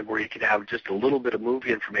analog, where you could have just a little bit of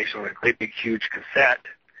movie information on a great big huge cassette,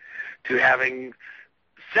 to having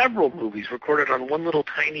several movies recorded on one little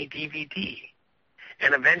tiny DVD,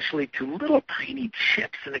 and eventually to little tiny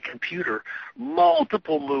chips in a computer,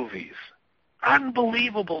 multiple movies.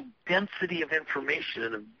 Unbelievable density of information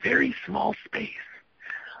in a very small space.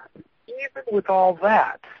 Even with all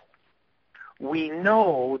that, we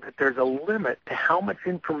know that there's a limit to how much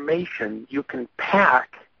information you can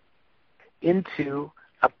pack into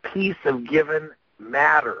a piece of given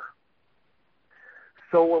matter.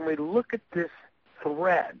 So when we look at this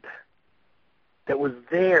thread that was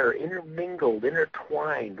there, intermingled,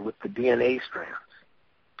 intertwined with the DNA strands,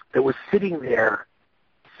 that was sitting there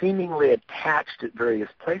seemingly attached at various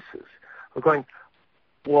places, we're going,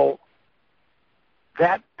 well,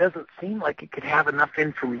 that doesn't seem like it could have enough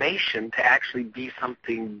information to actually be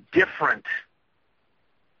something different.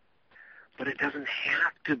 But it doesn't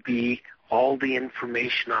have to be all the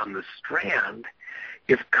information on the strand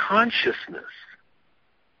if consciousness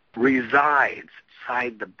resides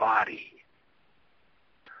inside the body.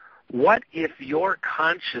 What if your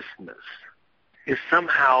consciousness is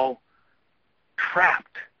somehow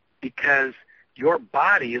trapped because your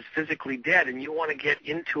body is physically dead and you want to get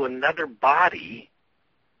into another body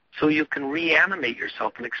so you can reanimate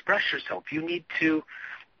yourself and express yourself? You need to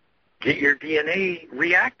get your DNA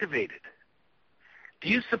reactivated. Do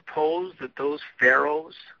you suppose that those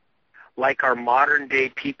pharaohs, like our modern-day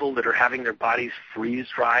people that are having their bodies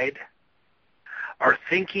freeze-dried, are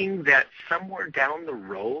thinking that somewhere down the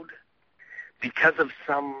road, because of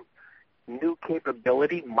some new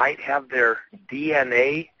capability, might have their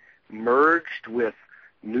DNA merged with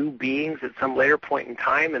new beings at some later point in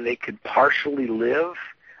time, and they could partially live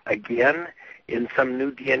again in some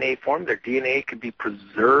new DNA form? Their DNA could be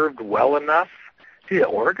preserved well enough. See, the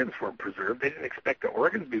organs weren't preserved. They didn't expect the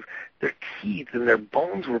organs to be. Their teeth and their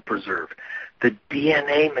bones were preserved. The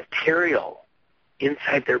DNA material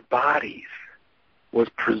inside their bodies was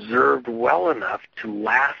preserved well enough to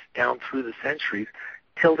last down through the centuries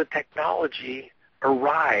till the technology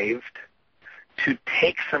arrived to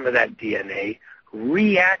take some of that DNA,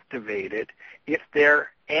 reactivate it, if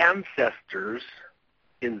their ancestors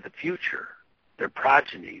in the future, their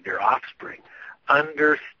progeny, their offspring,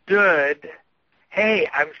 understood, hey,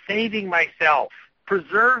 I'm saving myself.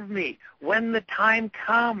 Preserve me. When the time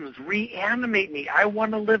comes, reanimate me. I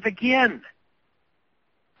want to live again.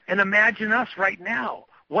 And imagine us right now.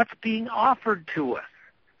 What's being offered to us?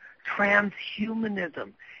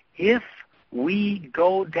 Transhumanism. If we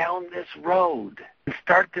go down this road and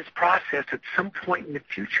start this process at some point in the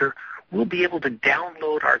future, we'll be able to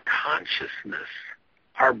download our consciousness,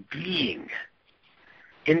 our being,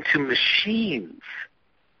 into machines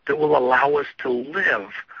that will allow us to live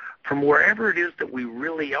from wherever it is that we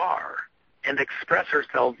really are and express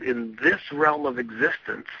ourselves in this realm of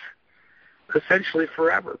existence essentially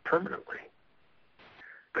forever, permanently.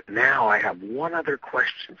 But now I have one other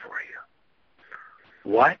question for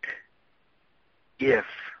you. What if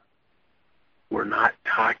we're not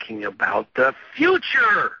talking about the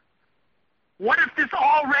future? What if this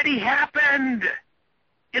already happened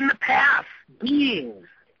in the past? Beings,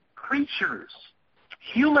 creatures,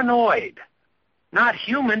 humanoid, not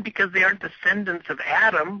human because they aren't descendants of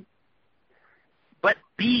Adam, but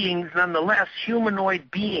beings nonetheless,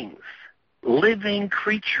 humanoid beings, living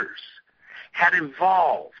creatures, had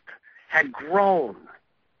evolved, had grown,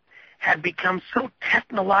 had become so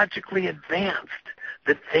technologically advanced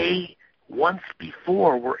that they once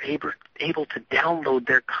before were able to download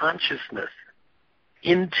their consciousness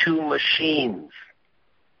into machines.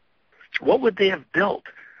 What would they have built?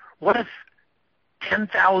 What if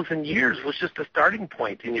 10,000 years was just a starting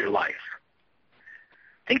point in your life?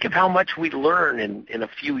 Think of how much we learn in a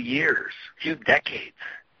few years, few decades.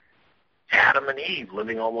 Adam and Eve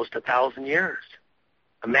living almost 1,000 years.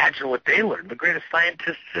 Imagine what they learned. The greatest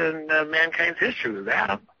scientist in mankind's history was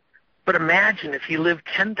Adam. But imagine if he lived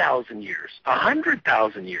 10,000 years,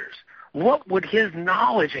 100,000 years. What would his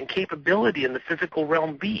knowledge and capability in the physical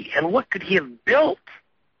realm be? And what could he have built?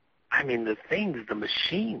 I mean, the things, the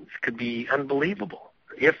machines could be unbelievable.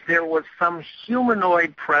 If there was some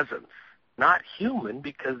humanoid presence, not human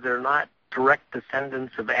because they're not direct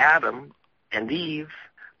descendants of Adam and Eve,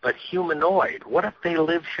 but humanoid, what if they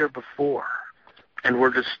lived here before and were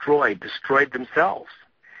destroyed themselves?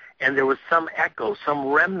 And there was some echo, some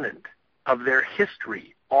remnant of their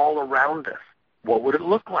history all around us. What would it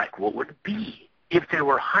look like? What would it be? If they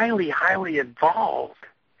were highly, highly evolved,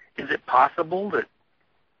 is it possible that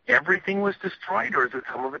everything was destroyed, or is it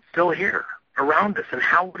some of it still here around us? And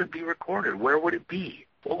how would it be recorded? Where would it be?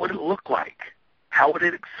 What would it look like? How would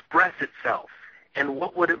it express itself? And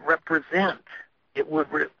what would it represent? It would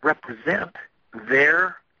represent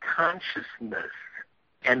their consciousness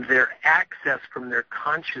and their access from their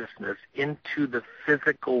consciousness into the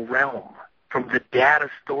physical realm, from the data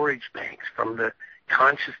storage banks, from the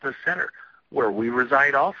consciousness center, where we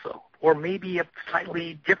reside also, or maybe a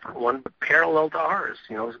slightly different one, but parallel to ours.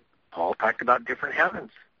 Paul talked about different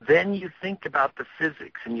heavens. Then you think about the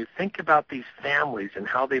physics, and you think about these families and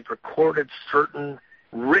how they've recorded certain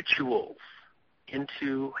rituals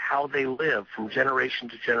into how they live from generation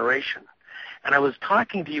to generation. And I was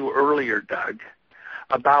talking to you earlier, Doug,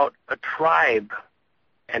 about a tribe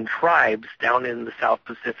and tribes down in the South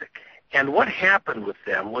Pacific. And what happened with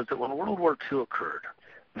them was that when World War II occurred,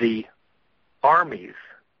 the armies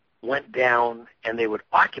went down and they would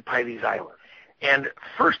occupy these islands. And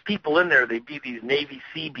first people in there, they'd be these Navy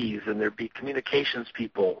Seabees, and there'd be communications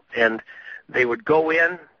people. And they would go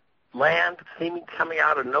in, land, seeming coming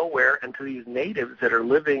out of nowhere, and to these natives that are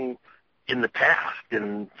living in the past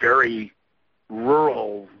in very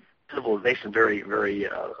rural civilization, very, very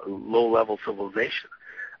low-level civilization,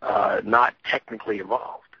 not technically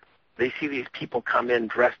evolved. They see these people come in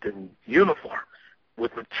dressed in uniforms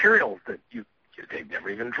with materials that they've never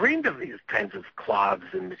even dreamed of, these kinds of cloths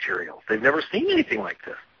and materials. They've never seen anything like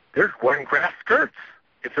this. They're wearing grass skirts,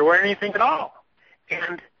 if they're wearing anything at all.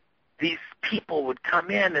 And these people would come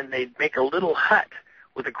in and they'd make a little hut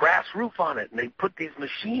with a grass roof on it, and they'd put these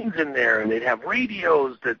machines in there, and they'd have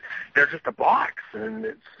radios that they're just a box, and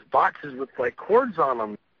it's boxes with like cords on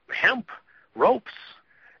them, hemp, ropes,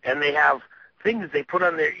 and they have things they put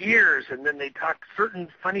on their ears, and then they talk certain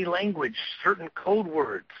funny language, certain code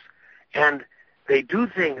words, and they do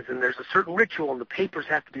things, and there's a certain ritual, and the papers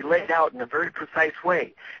have to be laid out in a very precise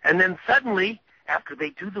way. And then suddenly, after they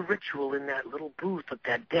do the ritual in that little booth at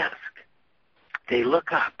that desk, they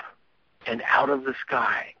look up, and out of the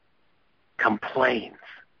sky come planes,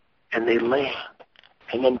 and they land,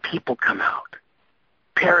 and then people come out.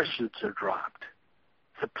 Parachutes are dropped.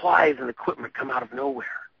 Supplies and equipment come out of nowhere.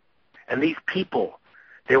 And these people,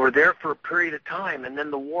 they were there for a period of time, and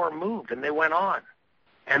then the war moved, and they went on.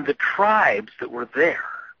 And the tribes that were there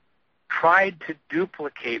tried to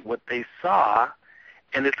duplicate what they saw,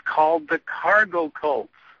 and it's called the cargo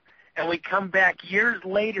cults. And we come back years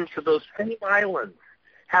later to those same islands,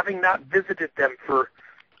 having not visited them for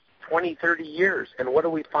 20, 30 years. And what do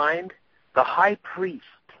we find? The high priest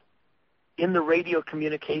in the radio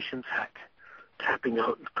communications hut, tapping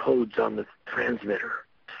out codes on the transmitter,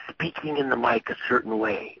 speaking in the mic a certain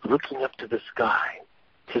way, looking up to the sky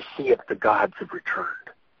to see if the gods have returned.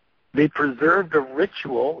 They preserved a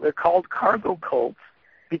ritual. They're called cargo cults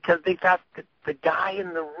because they thought that the guy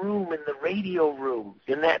in the room, in the radio room,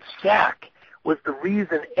 in that shack, was the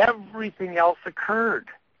reason everything else occurred.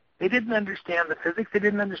 They didn't understand the physics. They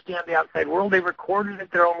didn't understand the outside world. They recorded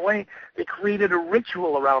it their own way. They created a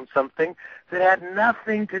ritual around something that had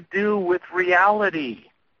nothing to do with reality.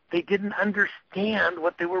 They didn't understand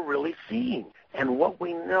what they were really seeing. And what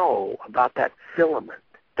we know about that filament,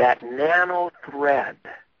 that nano thread,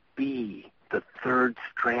 be the third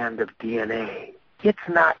strand of DNA, it's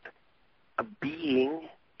not a being.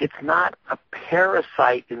 It's not a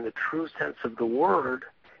parasite in the true sense of the word.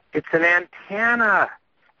 It's an antenna.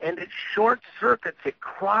 And it short-circuits, it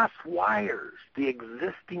cross-wires the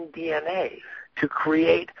existing DNA to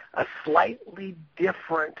create a slightly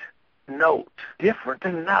different note, different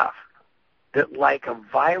enough that like a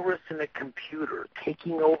virus in a computer,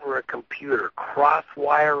 taking over a computer,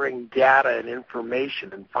 cross-wiring data and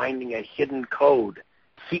information and finding a hidden code,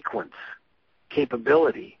 sequence,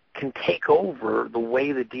 capability, can take over the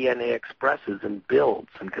way the DNA expresses and builds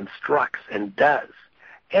and constructs and does.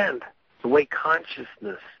 And the way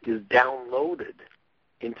consciousness is downloaded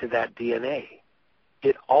into that DNA.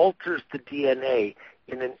 It alters the DNA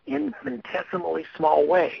in an infinitesimally small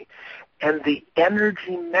way. And the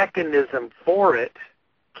energy mechanism for it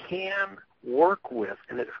can work with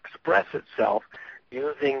and express itself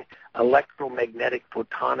using electromagnetic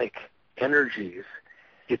photonic energies.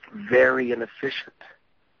 It's very inefficient.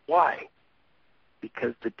 Why?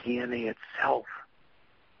 Because the DNA itself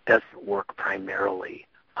doesn't work primarily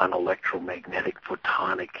on electromagnetic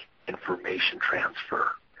photonic information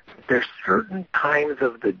transfer. There's certain times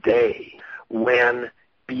of the day when,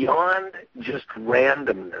 beyond just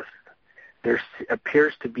randomness, there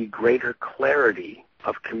appears to be greater clarity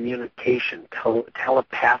of communication,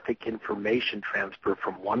 telepathic information transfer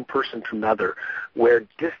from one person to another, where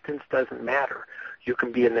distance doesn't matter. You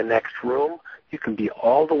can be in the next room, you can be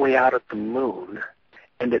all the way out at the moon,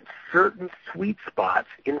 and at certain sweet spots,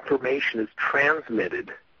 information is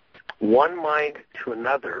transmitted one mind to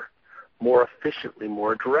another more efficiently,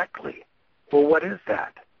 more directly. Well, what is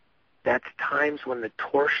that? That's times when the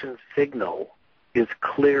torsion signal is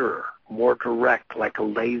clearer, more direct, like a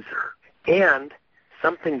laser. And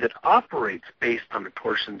something that operates based on a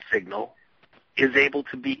torsion signal is able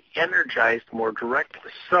to be energized more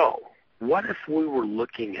directly. So, what if we were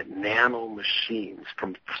looking at nano machines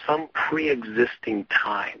from some pre-existing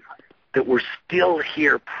time that were still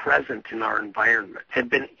here present in our environment, had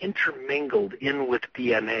been intermingled in with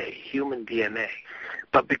DNA, human DNA,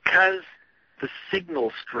 but because the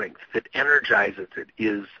signal strength that energizes it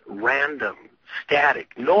is random,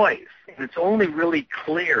 static, noise, and it's only really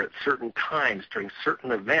clear at certain times during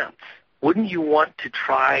certain events, wouldn't you want to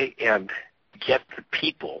try and get the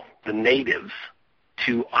people, the natives,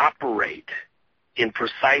 to operate in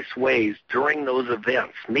precise ways during those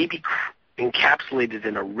events, maybe encapsulated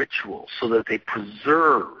in a ritual so that they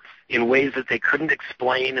preserve in ways that they couldn't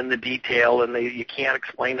explain in the detail, and you can't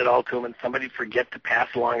explain it all to them, and somebody forget to pass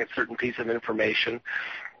along a certain piece of information.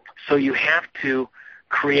 So you have to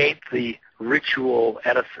create the ritual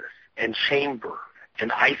edifice and chamber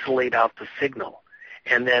and isolate out the signal,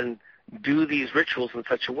 and then do these rituals in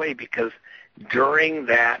such a way because during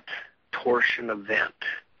that torsion event,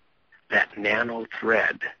 that nano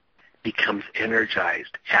thread becomes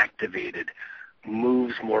energized, activated,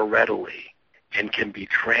 moves more readily, and can be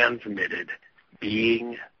transmitted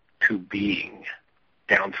being to being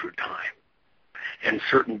down through time. And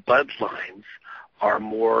certain bloodlines are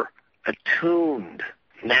more attuned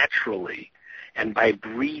naturally and by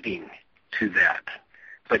breeding to that.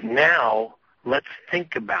 But now let's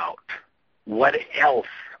think about what else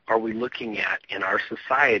are we looking at in our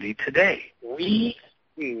society today. We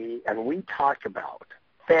see and we talk about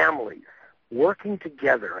families working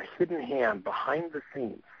together, a hidden hand behind the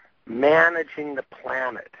scenes, managing the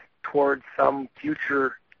planet towards some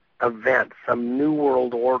future event, some new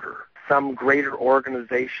world order, some greater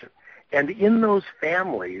organization. And in those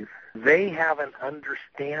families, they have an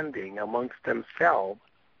understanding amongst themselves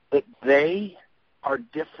that they are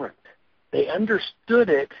different. They understood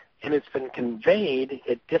it, and it's been conveyed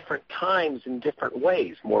at different times in different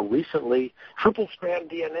ways. More recently, triple-strand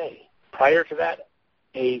DNA. Prior to that,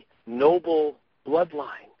 a noble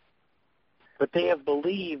bloodline. But they have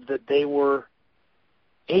believed that they were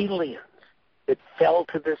aliens that fell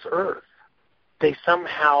to this earth. They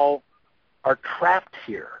somehow are trapped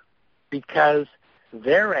here because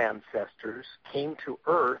their ancestors came to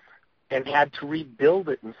earth and had to rebuild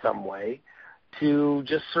it in some way to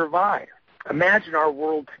just survive. Imagine our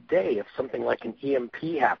world today if something like an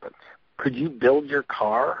EMP happens. Could you build your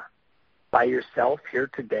car by yourself here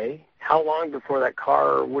today? How long before that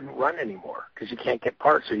car wouldn't run anymore because you can't get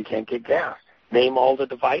parts or you can't get gas? Name all the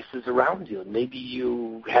devices around you. Maybe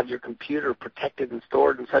you have your computer protected and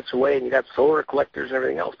stored in such a way and you got solar collectors and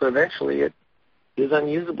everything else, but eventually it is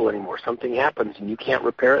unusable anymore. Something happens and you can't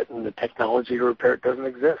repair it, and the technology to repair it doesn't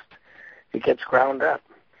exist. It gets ground up.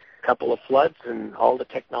 A couple of floods and all the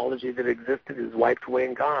technology that existed is wiped away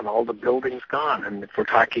and gone. All the buildings gone. And if we're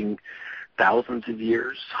talking thousands of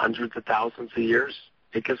years, hundreds of thousands of years,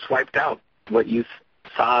 it gets wiped out. What you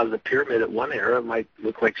saw as a pyramid at one era might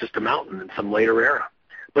look like just a mountain in some later era.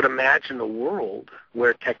 But imagine a world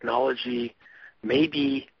where technology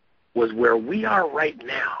maybe was where we are right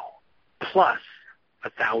now, plus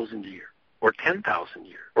 1,000 years, or 10,000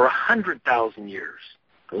 years, or 100,000 years.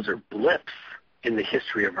 Those are blips in the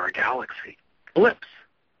history of our galaxy. Blips.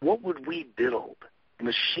 What would we build?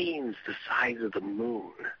 Machines the size of the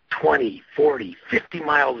moon, 20, 40, 50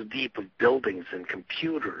 miles deep of buildings and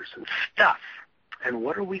computers and stuff. And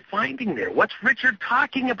what are we finding there? What's Richard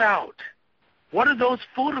talking about? What do those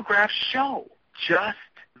photographs show? Just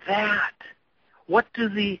that. What do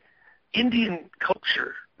the Indian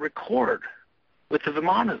culture record with the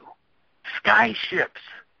Vimanu? Sky ships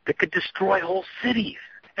that could destroy whole cities.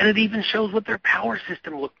 And it even shows what their power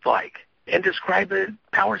system looked like and describe a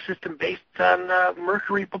power system based on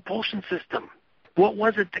Mercury propulsion system. What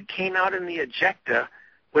was it that came out in the ejecta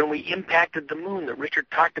when we impacted the moon that Richard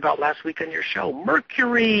talked about last week on your show?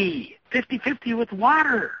 Mercury, 50-50 with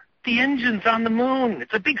water. The engines on the moon.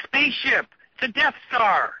 It's a big spaceship. It's a Death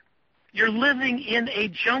Star. You're living in a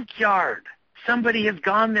junkyard. Somebody has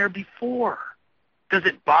gone there before. Does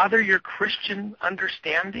it bother your Christian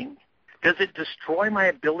understanding? Does it destroy my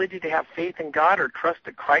ability to have faith in God or trust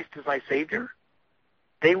that Christ is my Savior?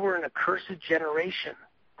 They were an accursed generation.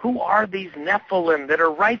 Who are these Nephilim that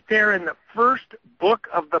are right there in the first book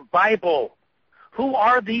of the Bible? Who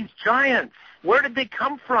are these giants? Where did they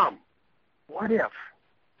come from? What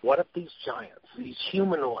if these giants, these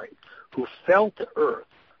humanoids who fell to earth,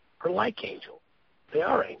 are like angels? They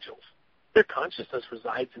are angels. Their consciousness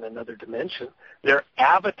resides in another dimension. Their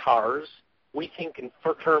avatars, we think in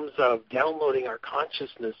terms of downloading our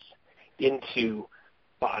consciousness into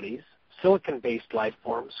bodies, silicon-based life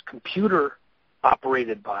forms,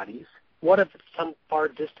 computer-operated bodies. What if at some far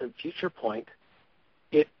distant future point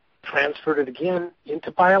it transferred it again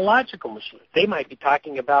into biological machines? They might be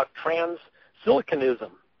talking about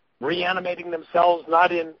trans-siliconism, reanimating themselves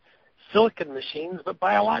not in silicon machines but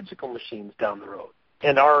biological machines down the road.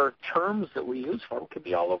 And our terms that we use for them could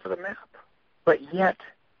be all over the map. But yet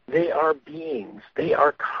they are beings. They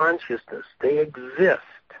are consciousness. They exist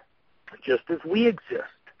just as we exist.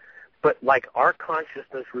 But like our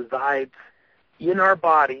consciousness resides in our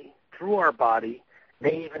body, through our body,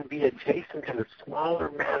 may even be adjacent in a smaller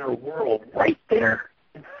matter world right there,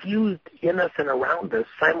 infused in us and around us,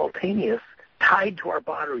 simultaneous, tied to our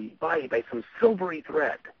body by some silvery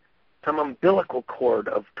thread, some umbilical cord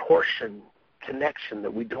of torsion connection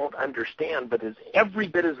that we don't understand, but is every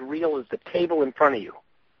bit as real as the table in front of you.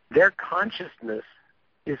 Their consciousness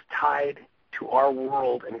is tied to our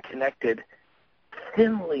world and connected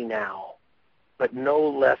thinly now, but no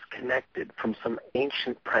less connected from some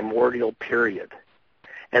ancient primordial period.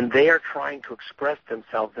 And they are trying to express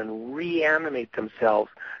themselves and reanimate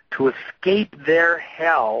themselves to escape their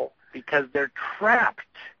hell because they're trapped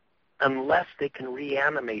unless they can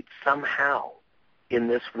reanimate somehow in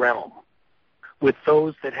this realm with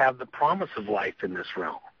those that have the promise of life in this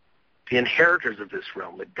realm, the inheritors of this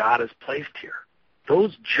realm that God has placed here.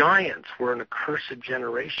 Those giants were an accursed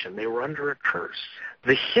generation. They were under a curse.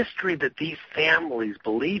 The history that these families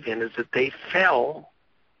believe in is that they fell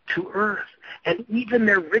to earth. And even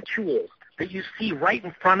their rituals that you see right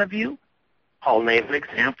in front of you, I'll name an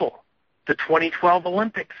example, the 2012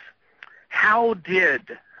 Olympics. How did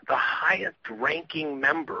the highest-ranking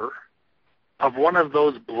member of one of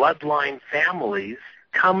those bloodline families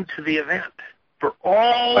come to the event? For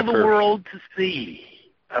all the world to see,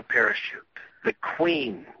 a parachute. The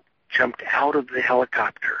Queen jumped out of the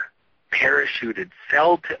helicopter, parachuted,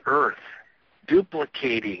 fell to earth,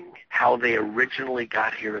 duplicating how they originally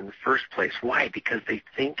got here in the first place. Why? Because they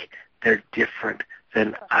think they're different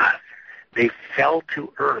than us. They fell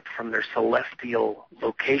to earth from their celestial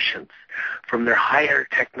locations, from their higher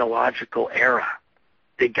technological era.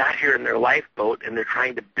 They got here in their lifeboat, and they're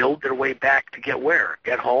trying to build their way back to get where?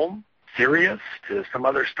 Get home? Sirius? To some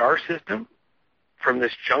other star system? From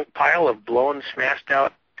this junk pile of blown, smashed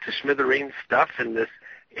out to smithereens stuff in this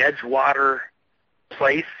Edgewater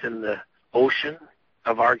place in the ocean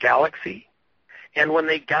of our galaxy? And when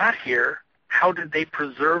they got here, how did they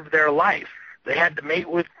preserve their life? They had to mate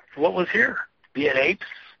with what was here, be it apes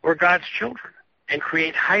or God's children, and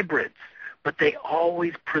create hybrids. But they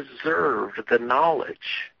always preserved the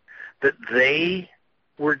knowledge that they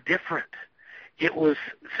were different. It was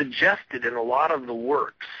suggested in a lot of the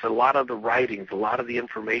works, a lot of the writings, a lot of the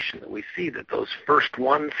information that we see that those first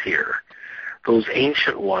ones here, those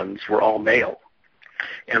ancient ones, were all male.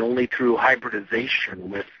 And only through hybridization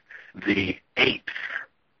with the apes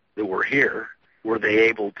that were here were they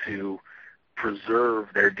able to preserve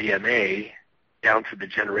their DNA down to the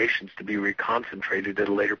generations to be reconcentrated at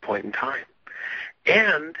a later point in time.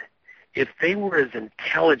 And if they were as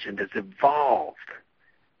intelligent, as evolved,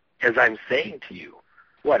 as I'm saying to you,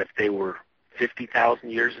 what if they were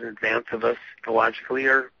 50,000 years in advance of us technologically,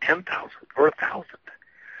 or 10,000 or 1,000?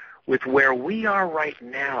 With where we are right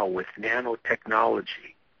now with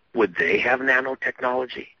nanotechnology, would they have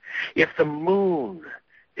nanotechnology? If the moon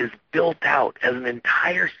is built out as an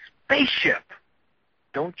entire spaceship,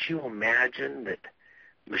 don't you imagine that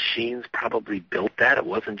machines probably built that? It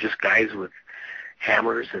wasn't just guys with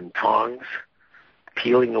hammers and tongs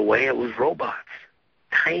peeling away. It was robots.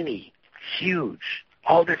 Tiny, huge,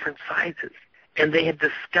 all different sizes. And they had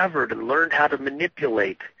discovered and learned how to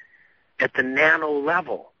manipulate at the nano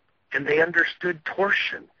level. And they understood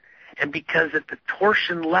torsion. And because at the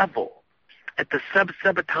torsion level, at the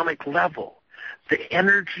subatomic level, the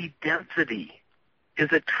energy density is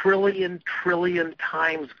a trillion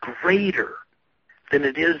times greater than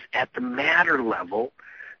it is at the matter level,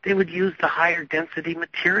 they would use the higher density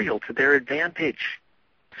material to their advantage.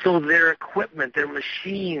 So their equipment, their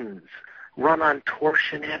machines, run on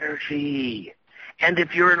torsion energy. And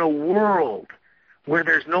if you're in a world where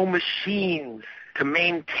there's no machines to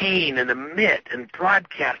maintain and emit and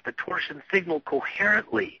broadcast the torsion signal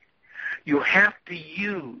coherently, you have to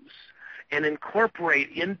use and incorporate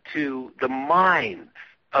into the minds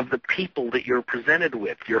of the people that you're presented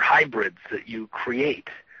with, your hybrids that you create,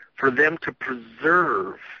 for them to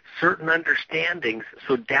preserve certain understandings,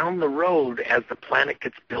 so down the road, as the planet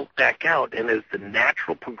gets built back out and as the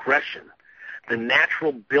natural progression, The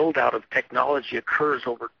natural build-out of technology occurs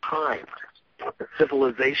over time. The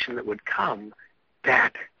civilization that would come,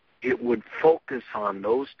 that it would focus on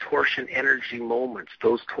those torsion energy moments,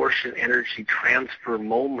 those torsion energy transfer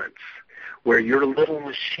moments where your little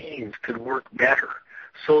machines could work better,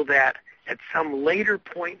 so that at some later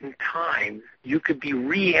point in time, you could be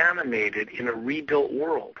reanimated in a rebuilt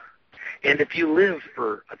world. And if you live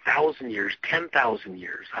for 1,000 years, 10,000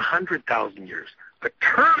 years, 100,000 years,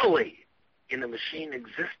 eternally in a machine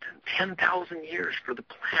existence, 10,000 years for the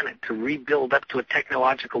planet to rebuild up to a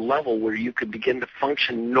technological level where you could begin to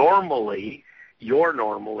function normally, your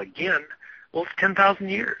normal again, well, it's 10,000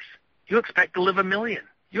 years. You expect to live 1 million.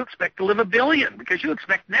 You expect to live 1 billion because you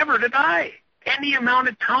expect never to die. Any amount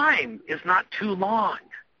of time is not too long.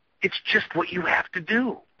 It's just what you have to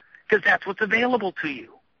do because that's what's available to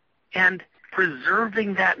you. And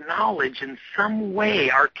preserving that knowledge in some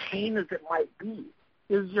way, arcane as it might be,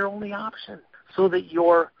 is your only option, so that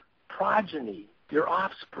your progeny, your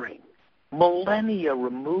offspring, millennia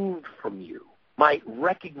removed from you, might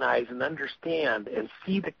recognize and understand and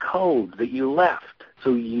see the code that you left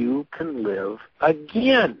so you can live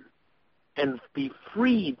again and be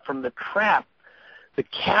freed from the trap, the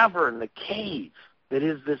cavern, the cave that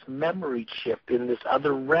is this memory chip in this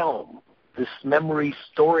other realm, this memory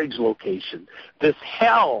storage location, this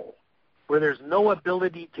hell where there's no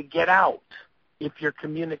ability to get out if your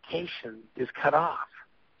communication is cut off.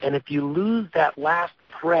 And if you lose that last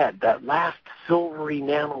thread, that last silvery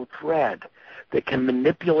nano thread that can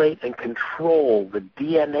manipulate and control the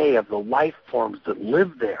DNA of the life forms that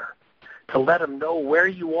live there to let them know where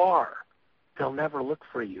you are, they'll never look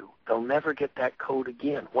for you. They'll never get that code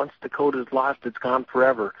again. Once the code is lost, it's gone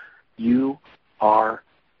forever. You are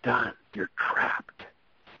done. You're trapped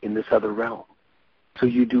in this other realm. So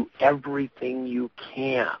you do everything you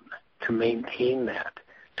can to maintain that,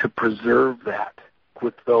 to preserve that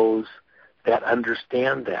with those that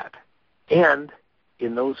understand that. And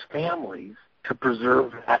in those families, to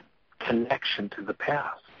preserve that connection to the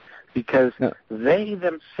past. Because they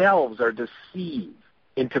themselves are deceived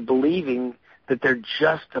into believing that they're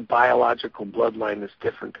just a biological bloodline that's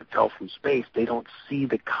different to fell from space. They don't see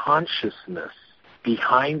the consciousness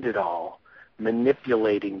behind it all,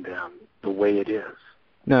 manipulating them the way it is.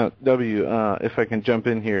 Now, W, if I can jump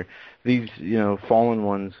in here, these, fallen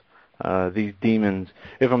ones, these demons,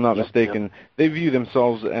 if I'm not mistaken, they view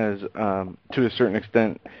themselves as, to a certain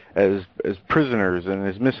extent, as prisoners and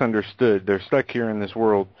as misunderstood. They're stuck here in this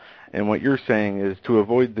world. And what you're saying is to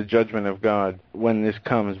avoid the judgment of God when this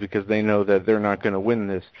comes, because they know that they're not going to win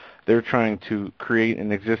this, they're trying to create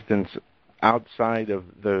an existence outside of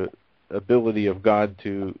the ability of God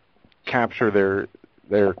to capture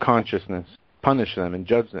their consciousness, punish them, and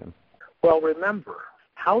judge them. Well, remember,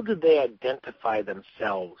 how do they identify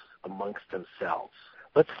themselves amongst themselves?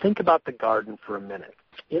 Let's think about the garden for a minute.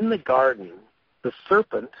 In the garden, the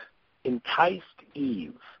serpent enticed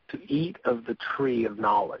Eve to eat of the tree of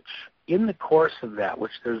knowledge. In the course of that,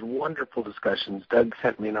 which there's wonderful discussions, Doug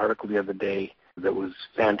sent me an article the other day that was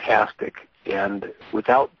fantastic, and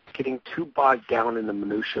without getting too bogged down in the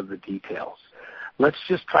minutia of the details, let's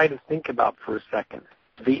just try to think about for a second.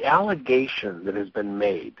 The allegation that has been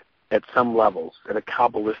made at some levels, at a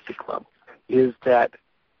Kabbalistic level, is that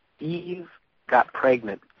Eve got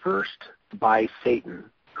pregnant first by Satan,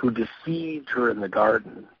 who deceived her in the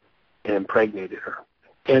garden and impregnated her.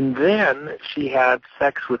 And then she had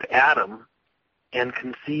sex with Adam and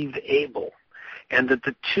conceived Abel, and that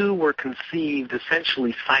the two were conceived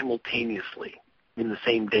essentially simultaneously in the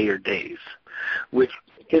same day or days, which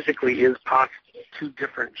physically is possible. Two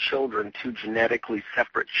different children, two genetically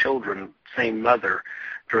separate children, same mother,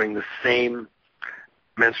 during the same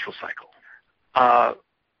menstrual cycle.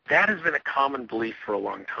 That has been a common belief for a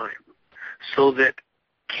long time, so that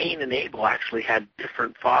Cain and Abel actually had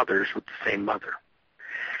different fathers with the same mother.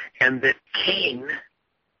 And that Cain,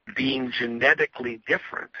 being genetically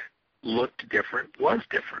different, looked different, was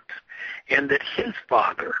different. And that his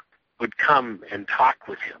father would come and talk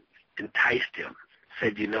with him, enticed him,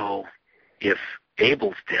 said, if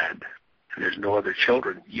Abel's dead and there's no other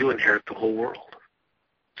children, you inherit the whole world.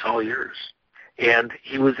 It's all yours. And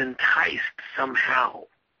he was enticed somehow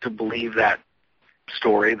to believe that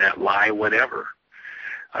story, that lie, whatever.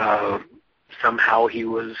 Somehow he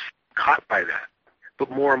was caught by that. But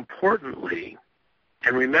more importantly,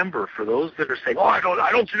 and remember, for those that are saying, I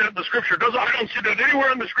don't see that in the Scripture, I don't see that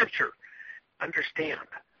anywhere in the Scripture, understand,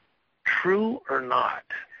 true or not,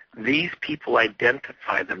 these people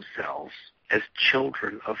identify themselves as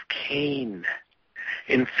children of Cain.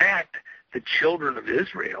 In fact, the children of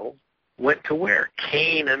Israel went to where?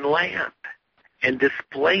 Canaan land. and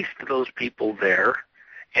displaced those people there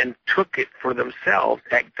and took it for themselves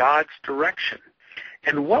at God's direction.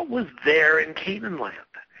 And what was there in Canaan land?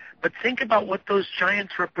 But think about what those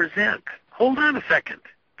giants represent. Hold on a second.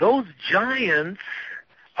 Those giants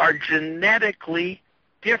are genetically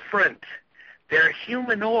different. They're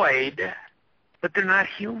humanoid, but they're not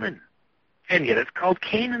human. And yet it's called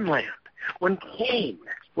Canaan land. When Cain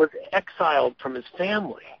was exiled from his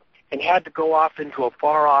family and had to go off into a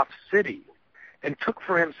far-off city and took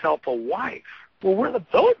for himself a wife, well, where did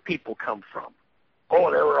those people come from? Oh,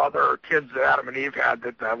 there were other kids that Adam and Eve had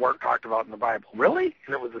that weren't talked about in the Bible. Really?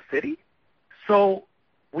 And it was a city? So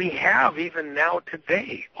we have, even now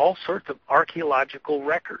today, all sorts of archaeological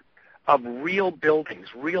records of real buildings,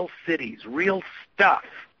 real cities, real stuff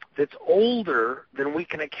that's older than we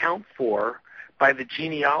can account for by the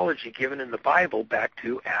genealogy given in the Bible back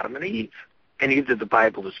to Adam and Eve. And either the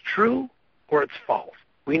Bible is true or it's false.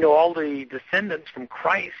 We know all the descendants from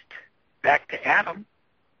Christ back to Adam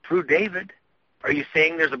through David. Are you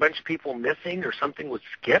saying there's a bunch of people missing or something was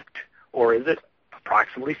skipped? Or is it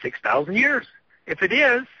approximately 6,000 years? If it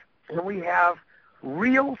is, then we have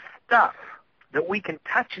real stuff that we can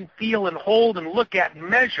touch and feel and hold and look at and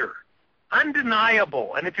measure.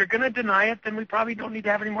 Undeniable. And if you're going to deny it, then we probably don't need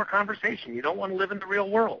to have any more conversation. You don't want to live in the real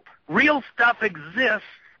world. Real stuff exists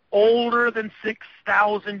older than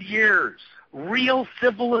 6,000 years. Real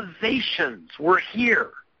civilizations were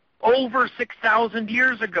here over 6,000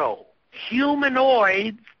 years ago.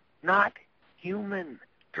 Humanoids, not human,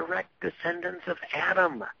 direct descendants of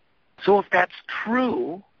Adam. So if that's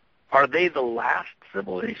true, are they the last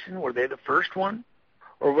civilization? Were they the first one?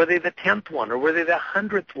 Or were they the 10th one? Or were they the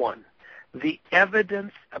 100th one? The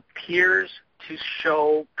evidence appears to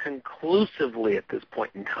show conclusively at this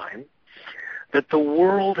point in time that the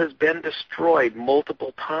world has been destroyed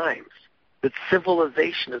multiple times, that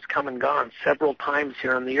civilization has come and gone several times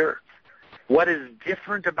here on the earth. What is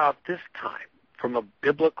different about this time, from a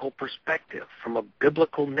biblical perspective, from a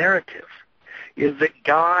biblical narrative, is that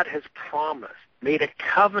God has promised, made a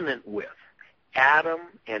covenant with Adam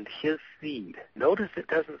and his seed. Notice it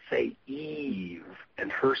doesn't say Eve and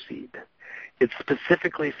her seed. It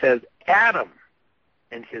specifically says Adam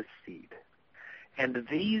and his seed. And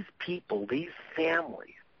these people, these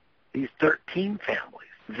families, these 13 families,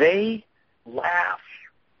 they laugh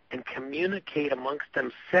and communicate amongst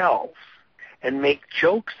themselves and make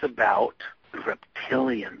jokes about the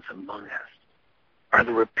reptilians among us. Are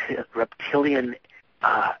the reptilian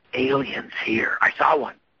aliens here? I saw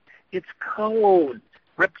one. It's code.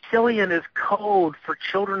 Reptilian is code for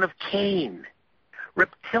children of Cain.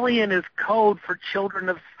 Reptilian is code for children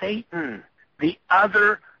of Satan, the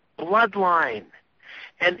other bloodline.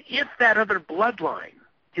 And if that other bloodline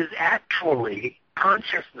is actually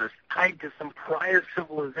consciousness tied to some prior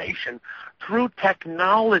civilization through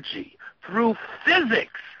technology, through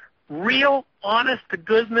physics, real,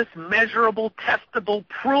 honest-to-goodness, measurable, testable,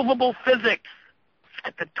 provable physics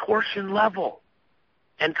at the torsion level,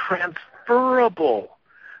 and transferable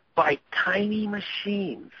by tiny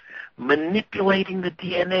machines, manipulating the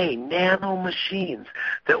DNA, nanomachines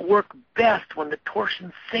that work best when the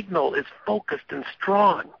torsion signal is focused and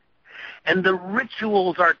strong. And the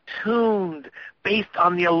rituals are tuned based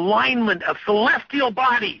on the alignment of celestial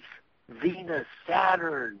bodies, Venus,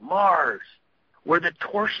 Saturn, Mars, where the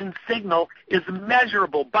torsion signal is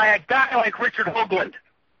measurable by a guy like Richard Hoagland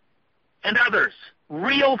and others.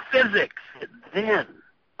 Real physics that then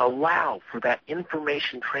allow for that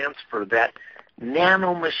information transfer, that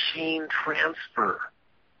nanomachine transfer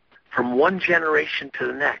from one generation to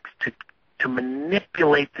the next, to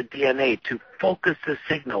manipulate the DNA, to focus the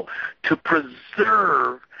signal, to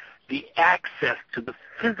preserve the access to the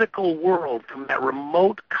physical world from that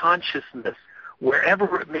remote consciousness,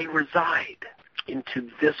 wherever it may reside, into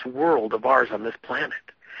this world of ours on this planet.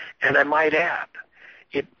 And I might add,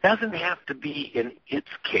 it doesn't have to be, in its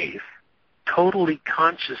case, totally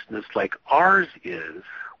consciousness like ours is,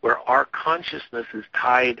 where our consciousness is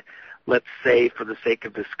tied, let's say, for the sake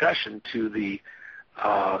of discussion, to the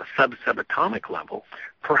subatomic level.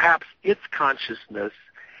 Perhaps its consciousness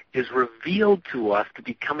is revealed to us to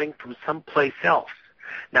be coming from someplace else.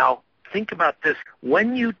 Now, think about this.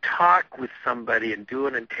 When you talk with somebody and do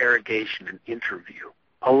an interrogation, an interview,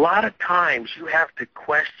 a lot of times you have to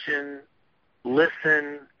question,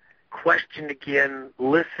 listen, question again,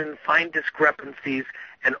 listen, find discrepancies,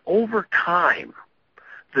 and over time,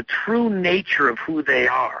 the true nature of who they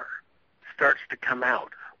are starts to come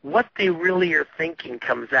out. What they really are thinking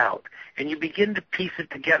comes out, and you begin to piece it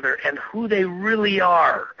together, and who they really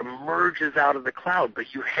are emerges out of the cloud.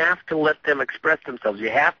 But you have to let them express themselves. You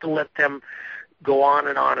have to let them go on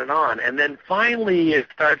and on and on. And then finally it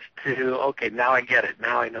starts to, okay, now I get it.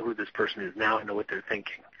 Now I know who this person is. Now I know what they're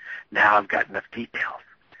thinking. Now I've got enough details.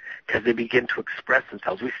 Because they begin to express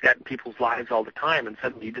themselves. We see that in people's lives all the time, and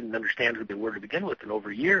suddenly you didn't understand who they were to begin with, and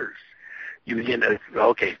over years you begin to,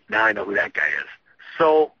 okay, now I know who that guy is.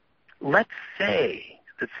 So let's say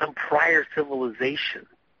that some prior civilization,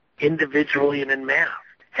 individually and in mass,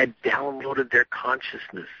 had downloaded their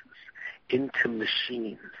consciousnesses into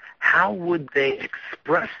machines. How would they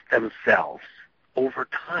express themselves over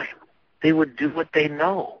time? They would do what they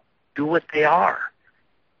know, do what they are,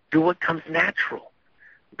 do what comes natural.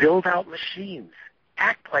 Build out machines.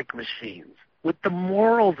 Act like machines with the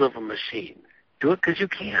morals of a machine. Do it because you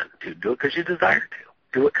can. Do it because you desire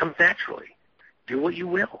to. Do what comes naturally. Do what you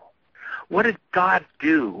will. What did God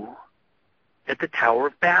do at the Tower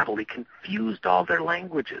of Babel? He confused all their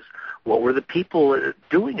languages. What were the people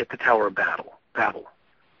doing at the Tower of Babel?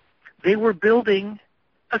 They were building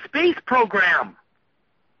a space program.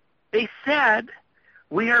 They said,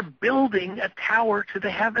 we are building a tower to the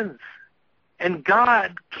heavens. And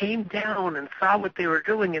God came down and saw what they were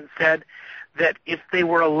doing and said that if they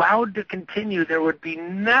were allowed to continue, there would be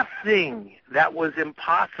nothing that was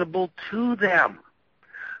impossible to them.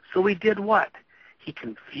 So he did what? He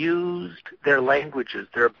confused their languages,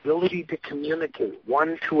 their ability to communicate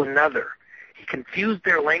one to another. He confused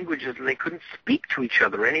their languages and they couldn't speak to each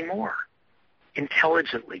other anymore,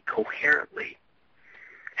 intelligently, coherently.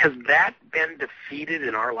 Has that been defeated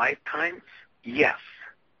in our lifetimes? Yes.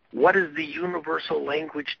 What is the universal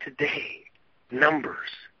language today? Numbers,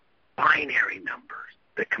 binary numbers,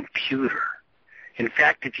 the computer. In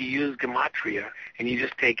fact, if you use gematria and you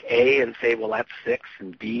just take A and say, well, that's 6,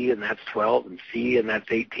 and B and that's 12, and C and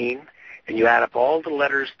that's 18, and you add up all the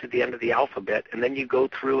letters to the end of the alphabet, and then you go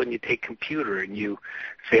through and you take computer and you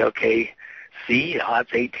say, okay, C,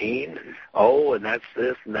 that's 18, and O, and that's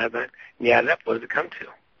this and that, and you add it up, what does it come to?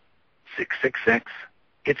 666.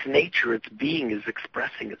 Its nature, its being is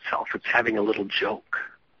expressing itself. It's having a little joke.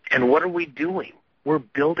 And what are we doing? We're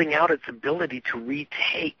building out its ability to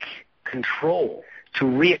retake control, to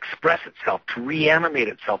re-express itself, to reanimate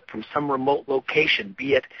itself from some remote location,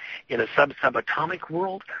 be it in a subatomic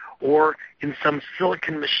world or in some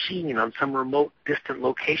silicon machine on some remote, distant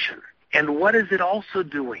location. And what is it also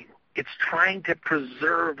doing? It's trying to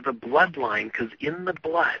preserve the bloodline, because in the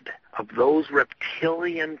blood of those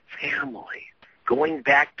reptilian families, going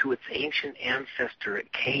back to its ancient ancestor,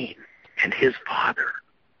 Cain, and his father,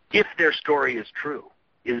 if their story is true,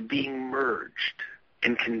 is being merged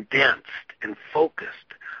and condensed and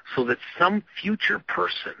focused so that some future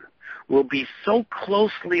person will be so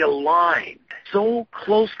closely aligned, so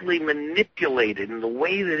closely manipulated in the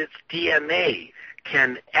way that its DNA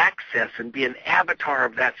can access and be an avatar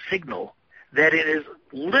of that signal, that it is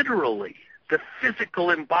literally the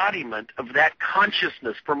physical embodiment of that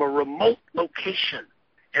consciousness from a remote location.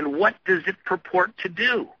 And what does it purport to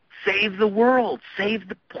do? Save the world, save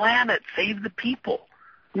the planet, save the people.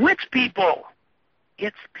 Which people?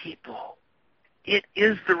 Its people. It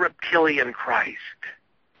is the reptilian Christ.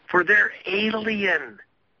 For their alien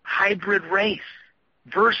hybrid race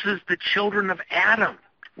versus the children of Adam,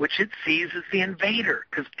 which it sees as the invader,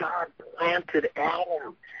 because God planted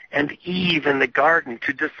Adam and Eve in the garden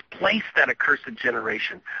to displace that accursed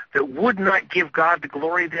generation that would not give God the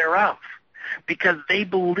glory thereof, because they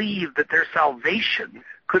believed that their salvation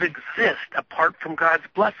could exist apart from God's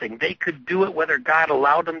blessing. They could do it whether God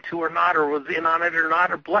allowed them to or not, or was in on it or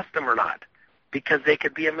not, or blessed them or not, because they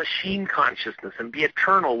could be a machine consciousness and be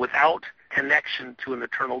eternal without connection to an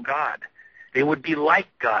eternal God. They would be like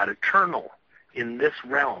God, eternal in this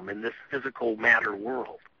realm, in this physical matter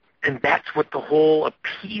world. And that's what the whole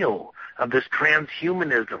appeal of this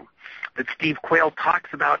transhumanism that Steve Quayle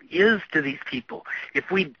talks about is to these people. If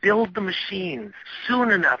we build the machines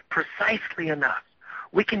soon enough, precisely enough,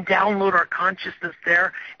 we can download our consciousness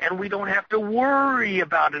there, and we don't have to worry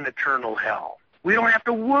about an eternal hell. We don't have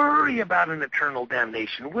to worry about an eternal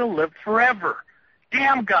damnation. We'll live forever.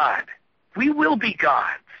 Damn God. We will be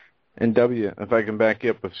gods. And W, if I can back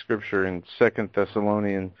you up with Scripture in 2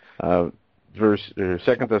 Thessalonians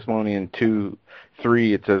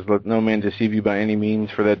 2:3, it says, "Let no man deceive you by any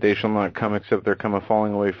means, for that day shall not come except there come a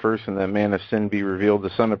falling away first, and that man of sin be revealed, the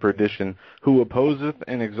son of perdition, who opposeth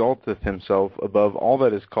and exalteth himself above all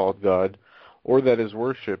that is called God, or that is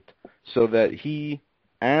worshipped, so that he,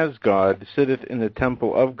 as God, sitteth in the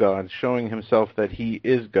temple of God, showing himself that he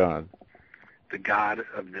is God." The God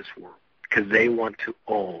of this world. Because they want to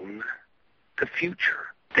own the future.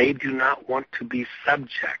 They do not want to be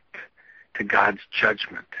subject to God's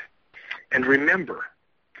judgment. And remember,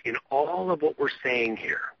 in all of what we're saying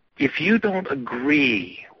here, If you don't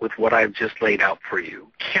agree with what I've just laid out for you,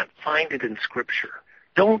 can't find it in Scripture,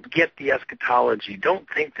 don't get the eschatology, don't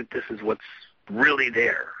think that this is what's really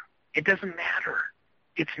there. It doesn't matter.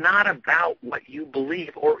 It's not about what you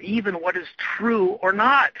believe or even what is true or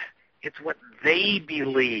not. It's what they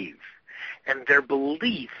believe. And their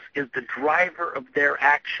belief is the driver of their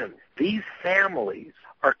action. These families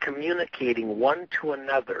are communicating one to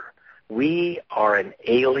another. We are an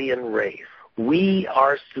alien race. We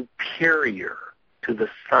are superior to the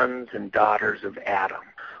sons and daughters of Adam.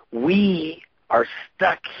 We are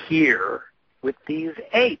stuck here with these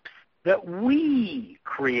apes that we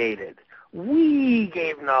created, we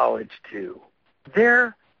gave knowledge to.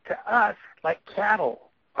 They're, to us, like cattle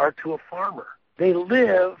are to a farmer. They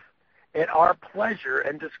live at our pleasure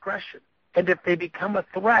and discretion. And if they become a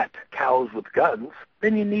threat, cows with guns,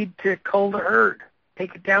 then you need to cull the herd,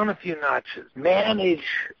 take it down a few notches, manage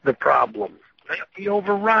the problem, let it be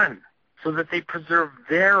overrun so that they preserve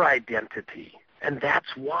their identity. And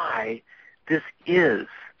that's why this is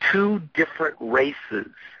two different races,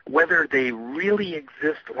 whether they really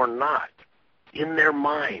exist or not. In their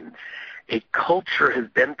minds, a culture has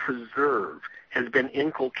been preserved, has been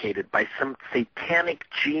inculcated by some satanic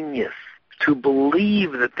genius to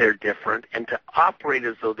believe that they're different and to operate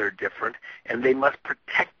as though they're different, and they must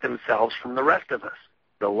protect themselves from the rest of us.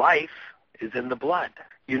 The life is in the blood.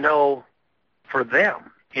 You know, for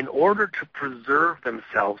them, in order to preserve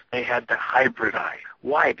themselves, they had to hybridize.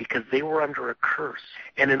 Why? Because they were under a curse.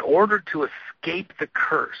 And in order to escape the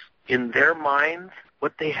curse, in their minds,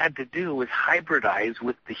 what they had to do was hybridize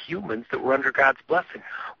with the humans that were under God's blessing.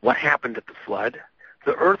 What happened at the flood?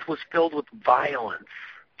 The earth was filled with violence.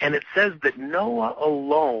 And it says that Noah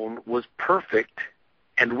alone was perfect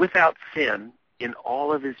and without sin in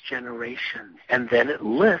all of his generations. And then it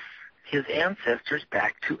lists his ancestors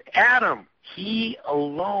back to Adam. He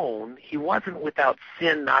alone, he wasn't without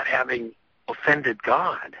sin not having offended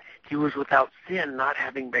God. He was without sin not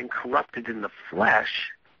having been corrupted in the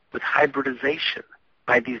flesh with hybridization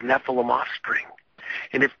by these Nephilim offspring.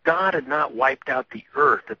 And if God had not wiped out the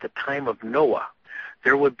earth at the time of Noah,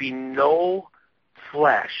 there would be no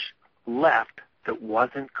flesh left that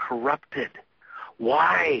wasn't corrupted.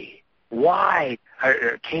 Why? Why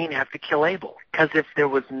Cain have to kill Abel? Because if there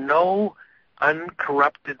was no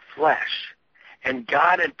uncorrupted flesh, and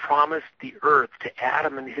God had promised the earth to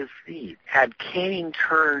Adam and his seed, had Cain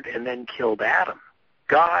turned and then killed Adam,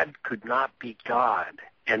 God could not be God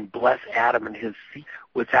and bless Adam and his seed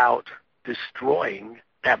without destroying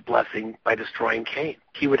that blessing by destroying Cain.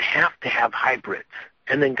 He would have to have hybrids,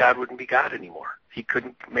 and then God wouldn't be God anymore. He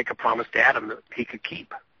couldn't make a promise to Adam that he could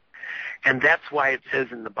keep. And that's why it says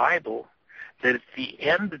in the Bible that at the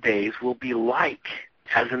end of days will be like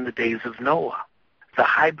as in the days of Noah. The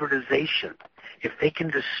hybridization. If they can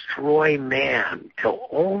destroy man till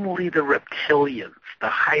only the reptilians, the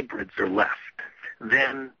hybrids, are left,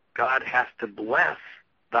 then God has to bless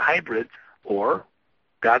the hybrids or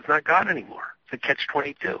God's not God anymore. It's a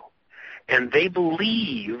catch-22. And they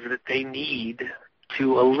believe that they need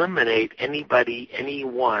to eliminate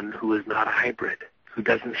anyone who is not a hybrid, who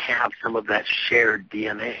doesn't have some of that shared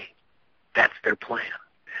DNA. That's their plan.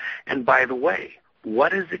 And by the way,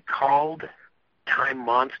 what is it called? Time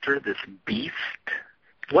monster, this beast?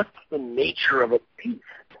 What's the nature of a beast?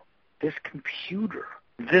 This computer,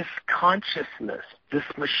 this consciousness, this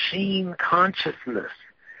machine consciousness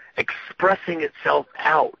expressing itself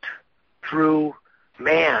out through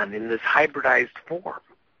man in this hybridized form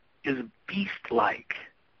is beast-like,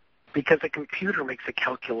 because a computer makes a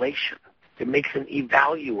calculation. It makes an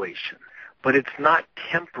evaluation, but it's not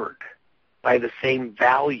tempered by the same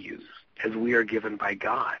values as we are given by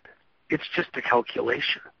God. It's just a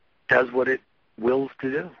calculation. It does what it wills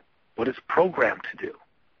to do, what it's programmed to do.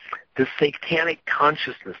 This satanic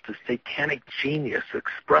consciousness, this satanic genius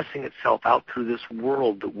expressing itself out through this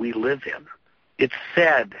world that we live in. It's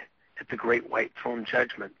said at the Great White Throne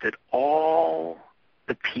Judgment that all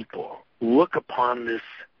the people look upon this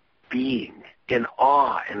being in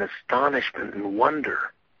awe and astonishment and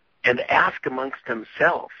wonder and ask amongst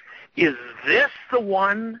themselves, is this the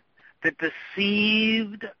one that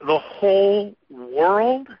deceived the whole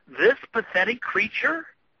world? This pathetic creature?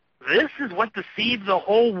 This is what deceived the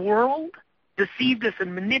whole world? Deceived us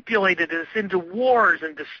and manipulated us into wars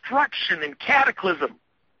and destruction and cataclysm.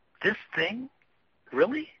 This thing?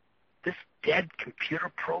 Really? This dead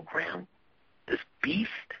computer program? This beast?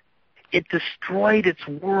 It destroyed its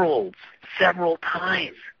worlds several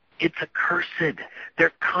times. It's accursed.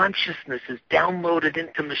 Their consciousness is downloaded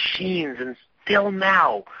into machines and still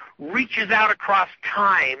now reaches out across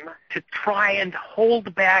time to try and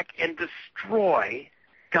hold back and destroy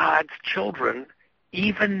God's children,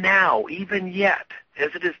 even now, even yet, as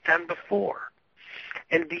it is done before.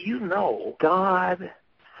 And do you know, God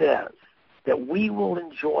says that we will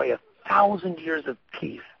enjoy 1,000 years of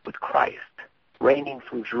peace with Christ reigning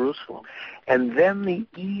from Jerusalem. And then the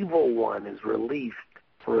evil one is released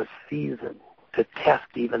for a season to test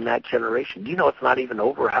even that generation. Do you know it's not even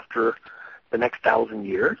over after the next 1,000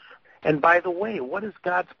 years? And by the way, what is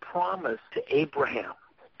God's promise to Abraham?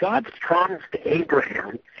 God's promise to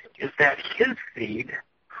Abraham is that his seed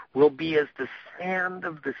will be as the sand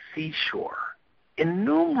of the seashore,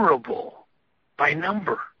 innumerable by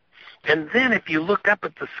number. And then if you look up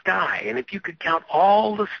at the sky, and if you could count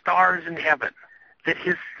all the stars in heaven, that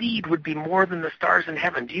his seed would be more than the stars in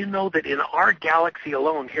heaven. Do you know that in our galaxy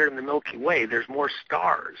alone, here in the Milky Way, there's more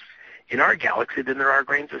stars in our galaxy than there are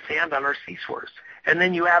grains of sand on our seashores? And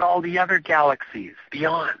then you add all the other galaxies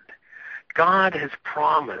beyond. God has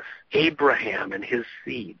promised Abraham and his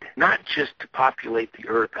seed not just to populate the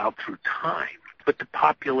earth out through time, but to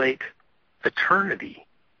populate eternity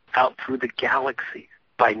out through the galaxies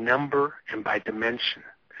by number and by dimension.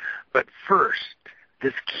 But first,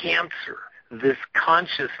 this cancer, this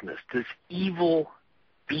consciousness, this evil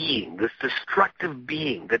being, this destructive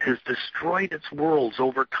being that has destroyed its worlds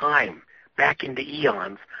over time, back into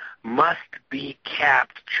eons, must be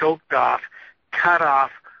capped, choked off, cut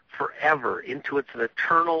off forever into its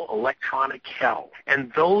eternal electronic hell.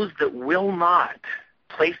 And those that will not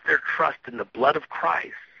place their trust in the blood of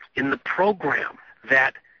Christ, in the program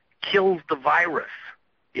that kills the virus,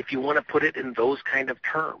 if you want to put it in those kind of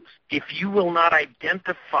terms, if you will not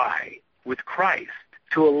identify with Christ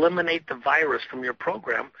to eliminate the virus from your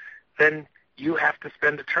program, then you have to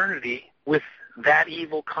spend eternity with that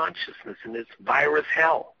evil consciousness in its virus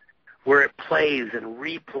hell, where it plays and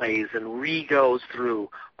replays and re-goes through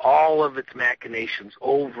all of its machinations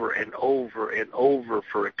over and over and over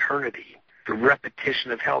for eternity. The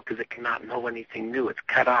repetition of hell, because it cannot know anything new. It's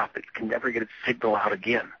cut off. It can never get its signal out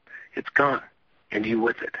again. It's gone, and you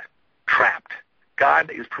with it, trapped.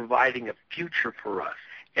 God is providing a future for us,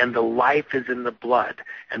 and the life is in the blood,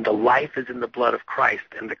 and the life is in the blood of Christ,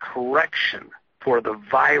 and the correction for the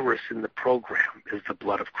virus in the program is the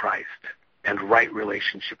blood of Christ and right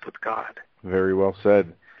relationship with God. Very well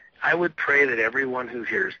said. I would pray that everyone who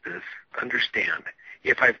hears this understand,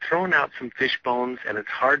 if I've thrown out some fish bones and it's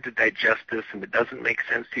hard to digest this and it doesn't make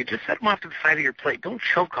sense to you, just set them off to the side of your plate. Don't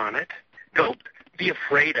choke on it. Don't be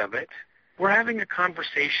afraid of it. We're having a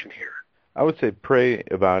conversation here. I would say pray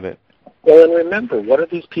about it. Well, and remember, what are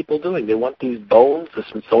these people doing? They want these bones, the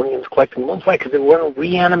Smithsonian's collecting bones. Why? Because they want to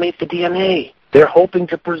reanimate the DNA. They're hoping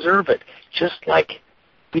to preserve it, just like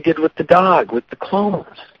we did with the dog, with the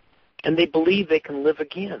clones. And they believe they can live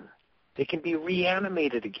again. They can be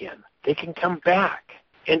reanimated again. They can come back.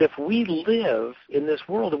 And if we live in this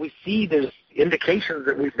world and we see there's indications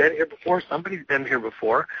that we've been here before, somebody's been here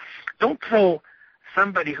before, don't throw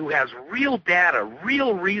somebody who has real data,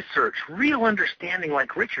 real research, real understanding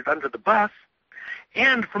like Richard under the bus.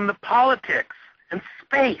 And from the politics and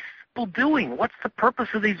space, people doing, what's the purpose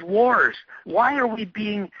of these wars? Why are we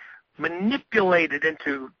being manipulated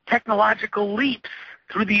into technological leaps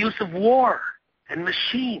through the use of war and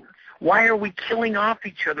machines? Why are we killing off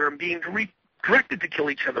each other and being directed to kill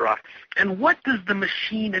each other off? And what does the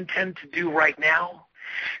machine intend to do right now?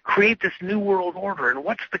 Create this new world order. And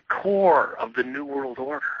what's the core of the new world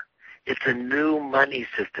order? It's a new money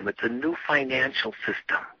system. It's a new financial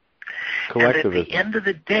system. And at the end of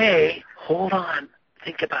the day, hold on,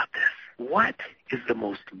 think about this. What is the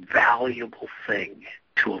most valuable thing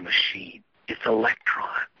to a machine? It's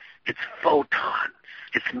electrons. It's photons.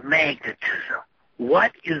 It's magnetism.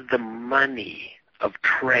 What is the money of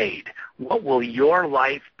trade? What will your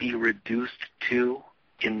life be reduced to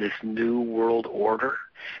in this new world order?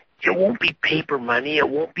 It won't be paper money. It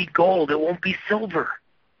won't be gold. It won't be silver.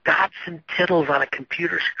 Dots and tittles on a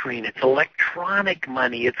computer screen. It's electronic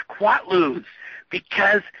money. It's quatloos.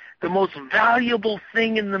 Because the most valuable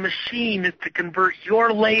thing in the machine is to convert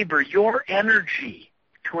your labor, your energy,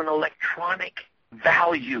 to an electronic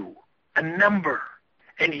value, a number.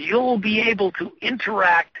 And you'll be able to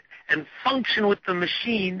interact and function with the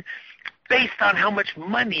machine based on how much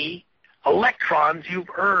money, electrons you've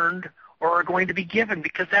earned or are going to be given,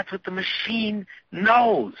 because that's what the machine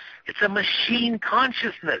knows. It's a machine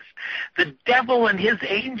consciousness. The devil and his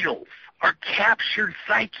angels are captured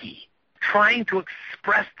psyche, trying to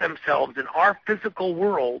express themselves in our physical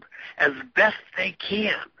world as best they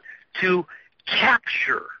can to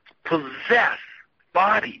capture, possess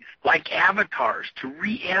bodies like avatars, to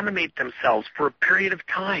reanimate themselves for a period of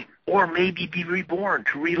time, or maybe be reborn,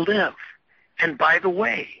 to relive. And by the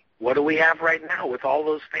way, What do we have right now with all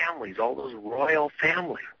those families, all those royal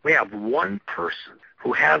families? We have one person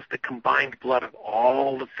who has the combined blood of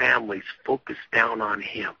all the families focused down on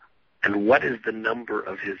him. And what is the number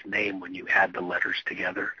of his name when you add the letters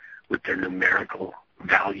together with their numerical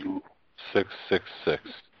value? 666.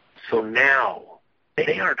 So now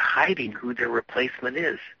they aren't hiding who their replacement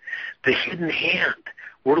is. The hidden hand.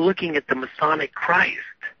 We're looking at the Masonic Christ,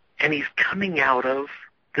 and he's coming out of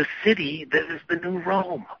the city that is the new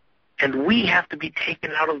Rome. And we have to be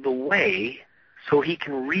taken out of the way so he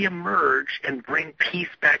can reemerge and bring peace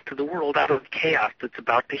back to the world out of the chaos that's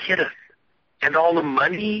about to hit us. And all the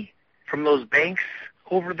money from those banks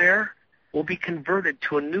over there will be converted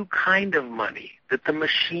to a new kind of money that the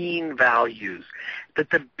machine values, that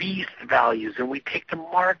the beast values, and we take the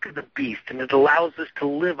mark of the beast, and it allows us to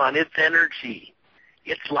live on its energy,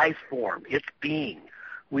 its life form, its being.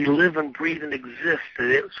 We live and breathe and exist at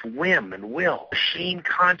its whim and will. Machine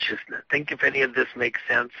consciousness. Think if any of this makes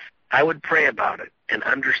sense. I would pray about it and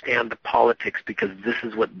understand the politics, because this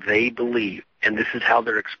is what they believe, and this is how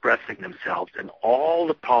they're expressing themselves. And all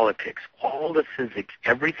the politics, all the physics,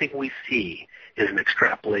 everything we see is an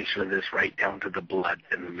extrapolation of this right down to the blood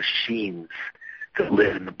and the machines that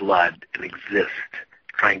live in the blood and exist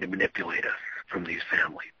trying to manipulate us from these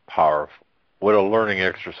families. Powerful. What a learning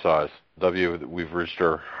exercise. W, we've reached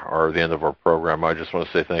the end of our program. I just want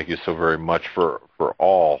to say thank you so very much for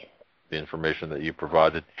all the information that you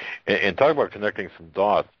provided. And talk about connecting some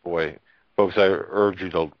dots. Boy, folks, I urge you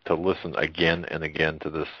to listen again and again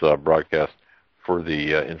to this broadcast for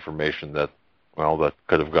the information that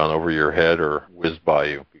could have gone over your head or whizzed by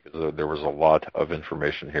you, because there was a lot of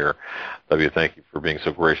information here. W, thank you for being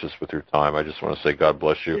so gracious with your time. I just want to say God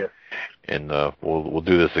bless you. Yes. And we'll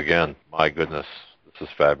do this again. My goodness, this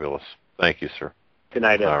is fabulous. Thank you, sir. Good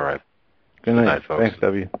night, everyone. All right. Good night, folks. Thanks,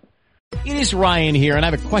 W. It is Ryan here, and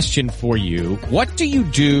I have a question for you. What do you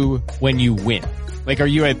do when you win? Like, are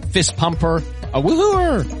you a fist pumper, a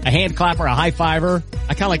woohooer, a hand clapper, a high fiver?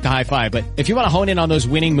 I kind of like the high five, but if you want to hone in on those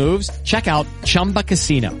winning moves, check out Chumba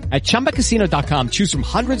Casino. At ChumbaCasino.com, choose from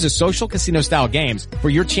hundreds of social casino-style games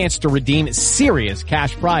for your chance to redeem serious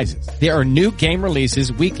cash prizes. There are new game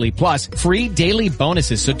releases weekly, plus free daily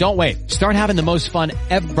bonuses, so don't wait. Start having the most fun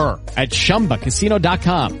ever at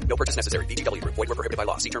ChumbaCasino.com. No purchase necessary. VGW Group. Void where prohibited by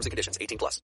law. See terms and conditions. 18+.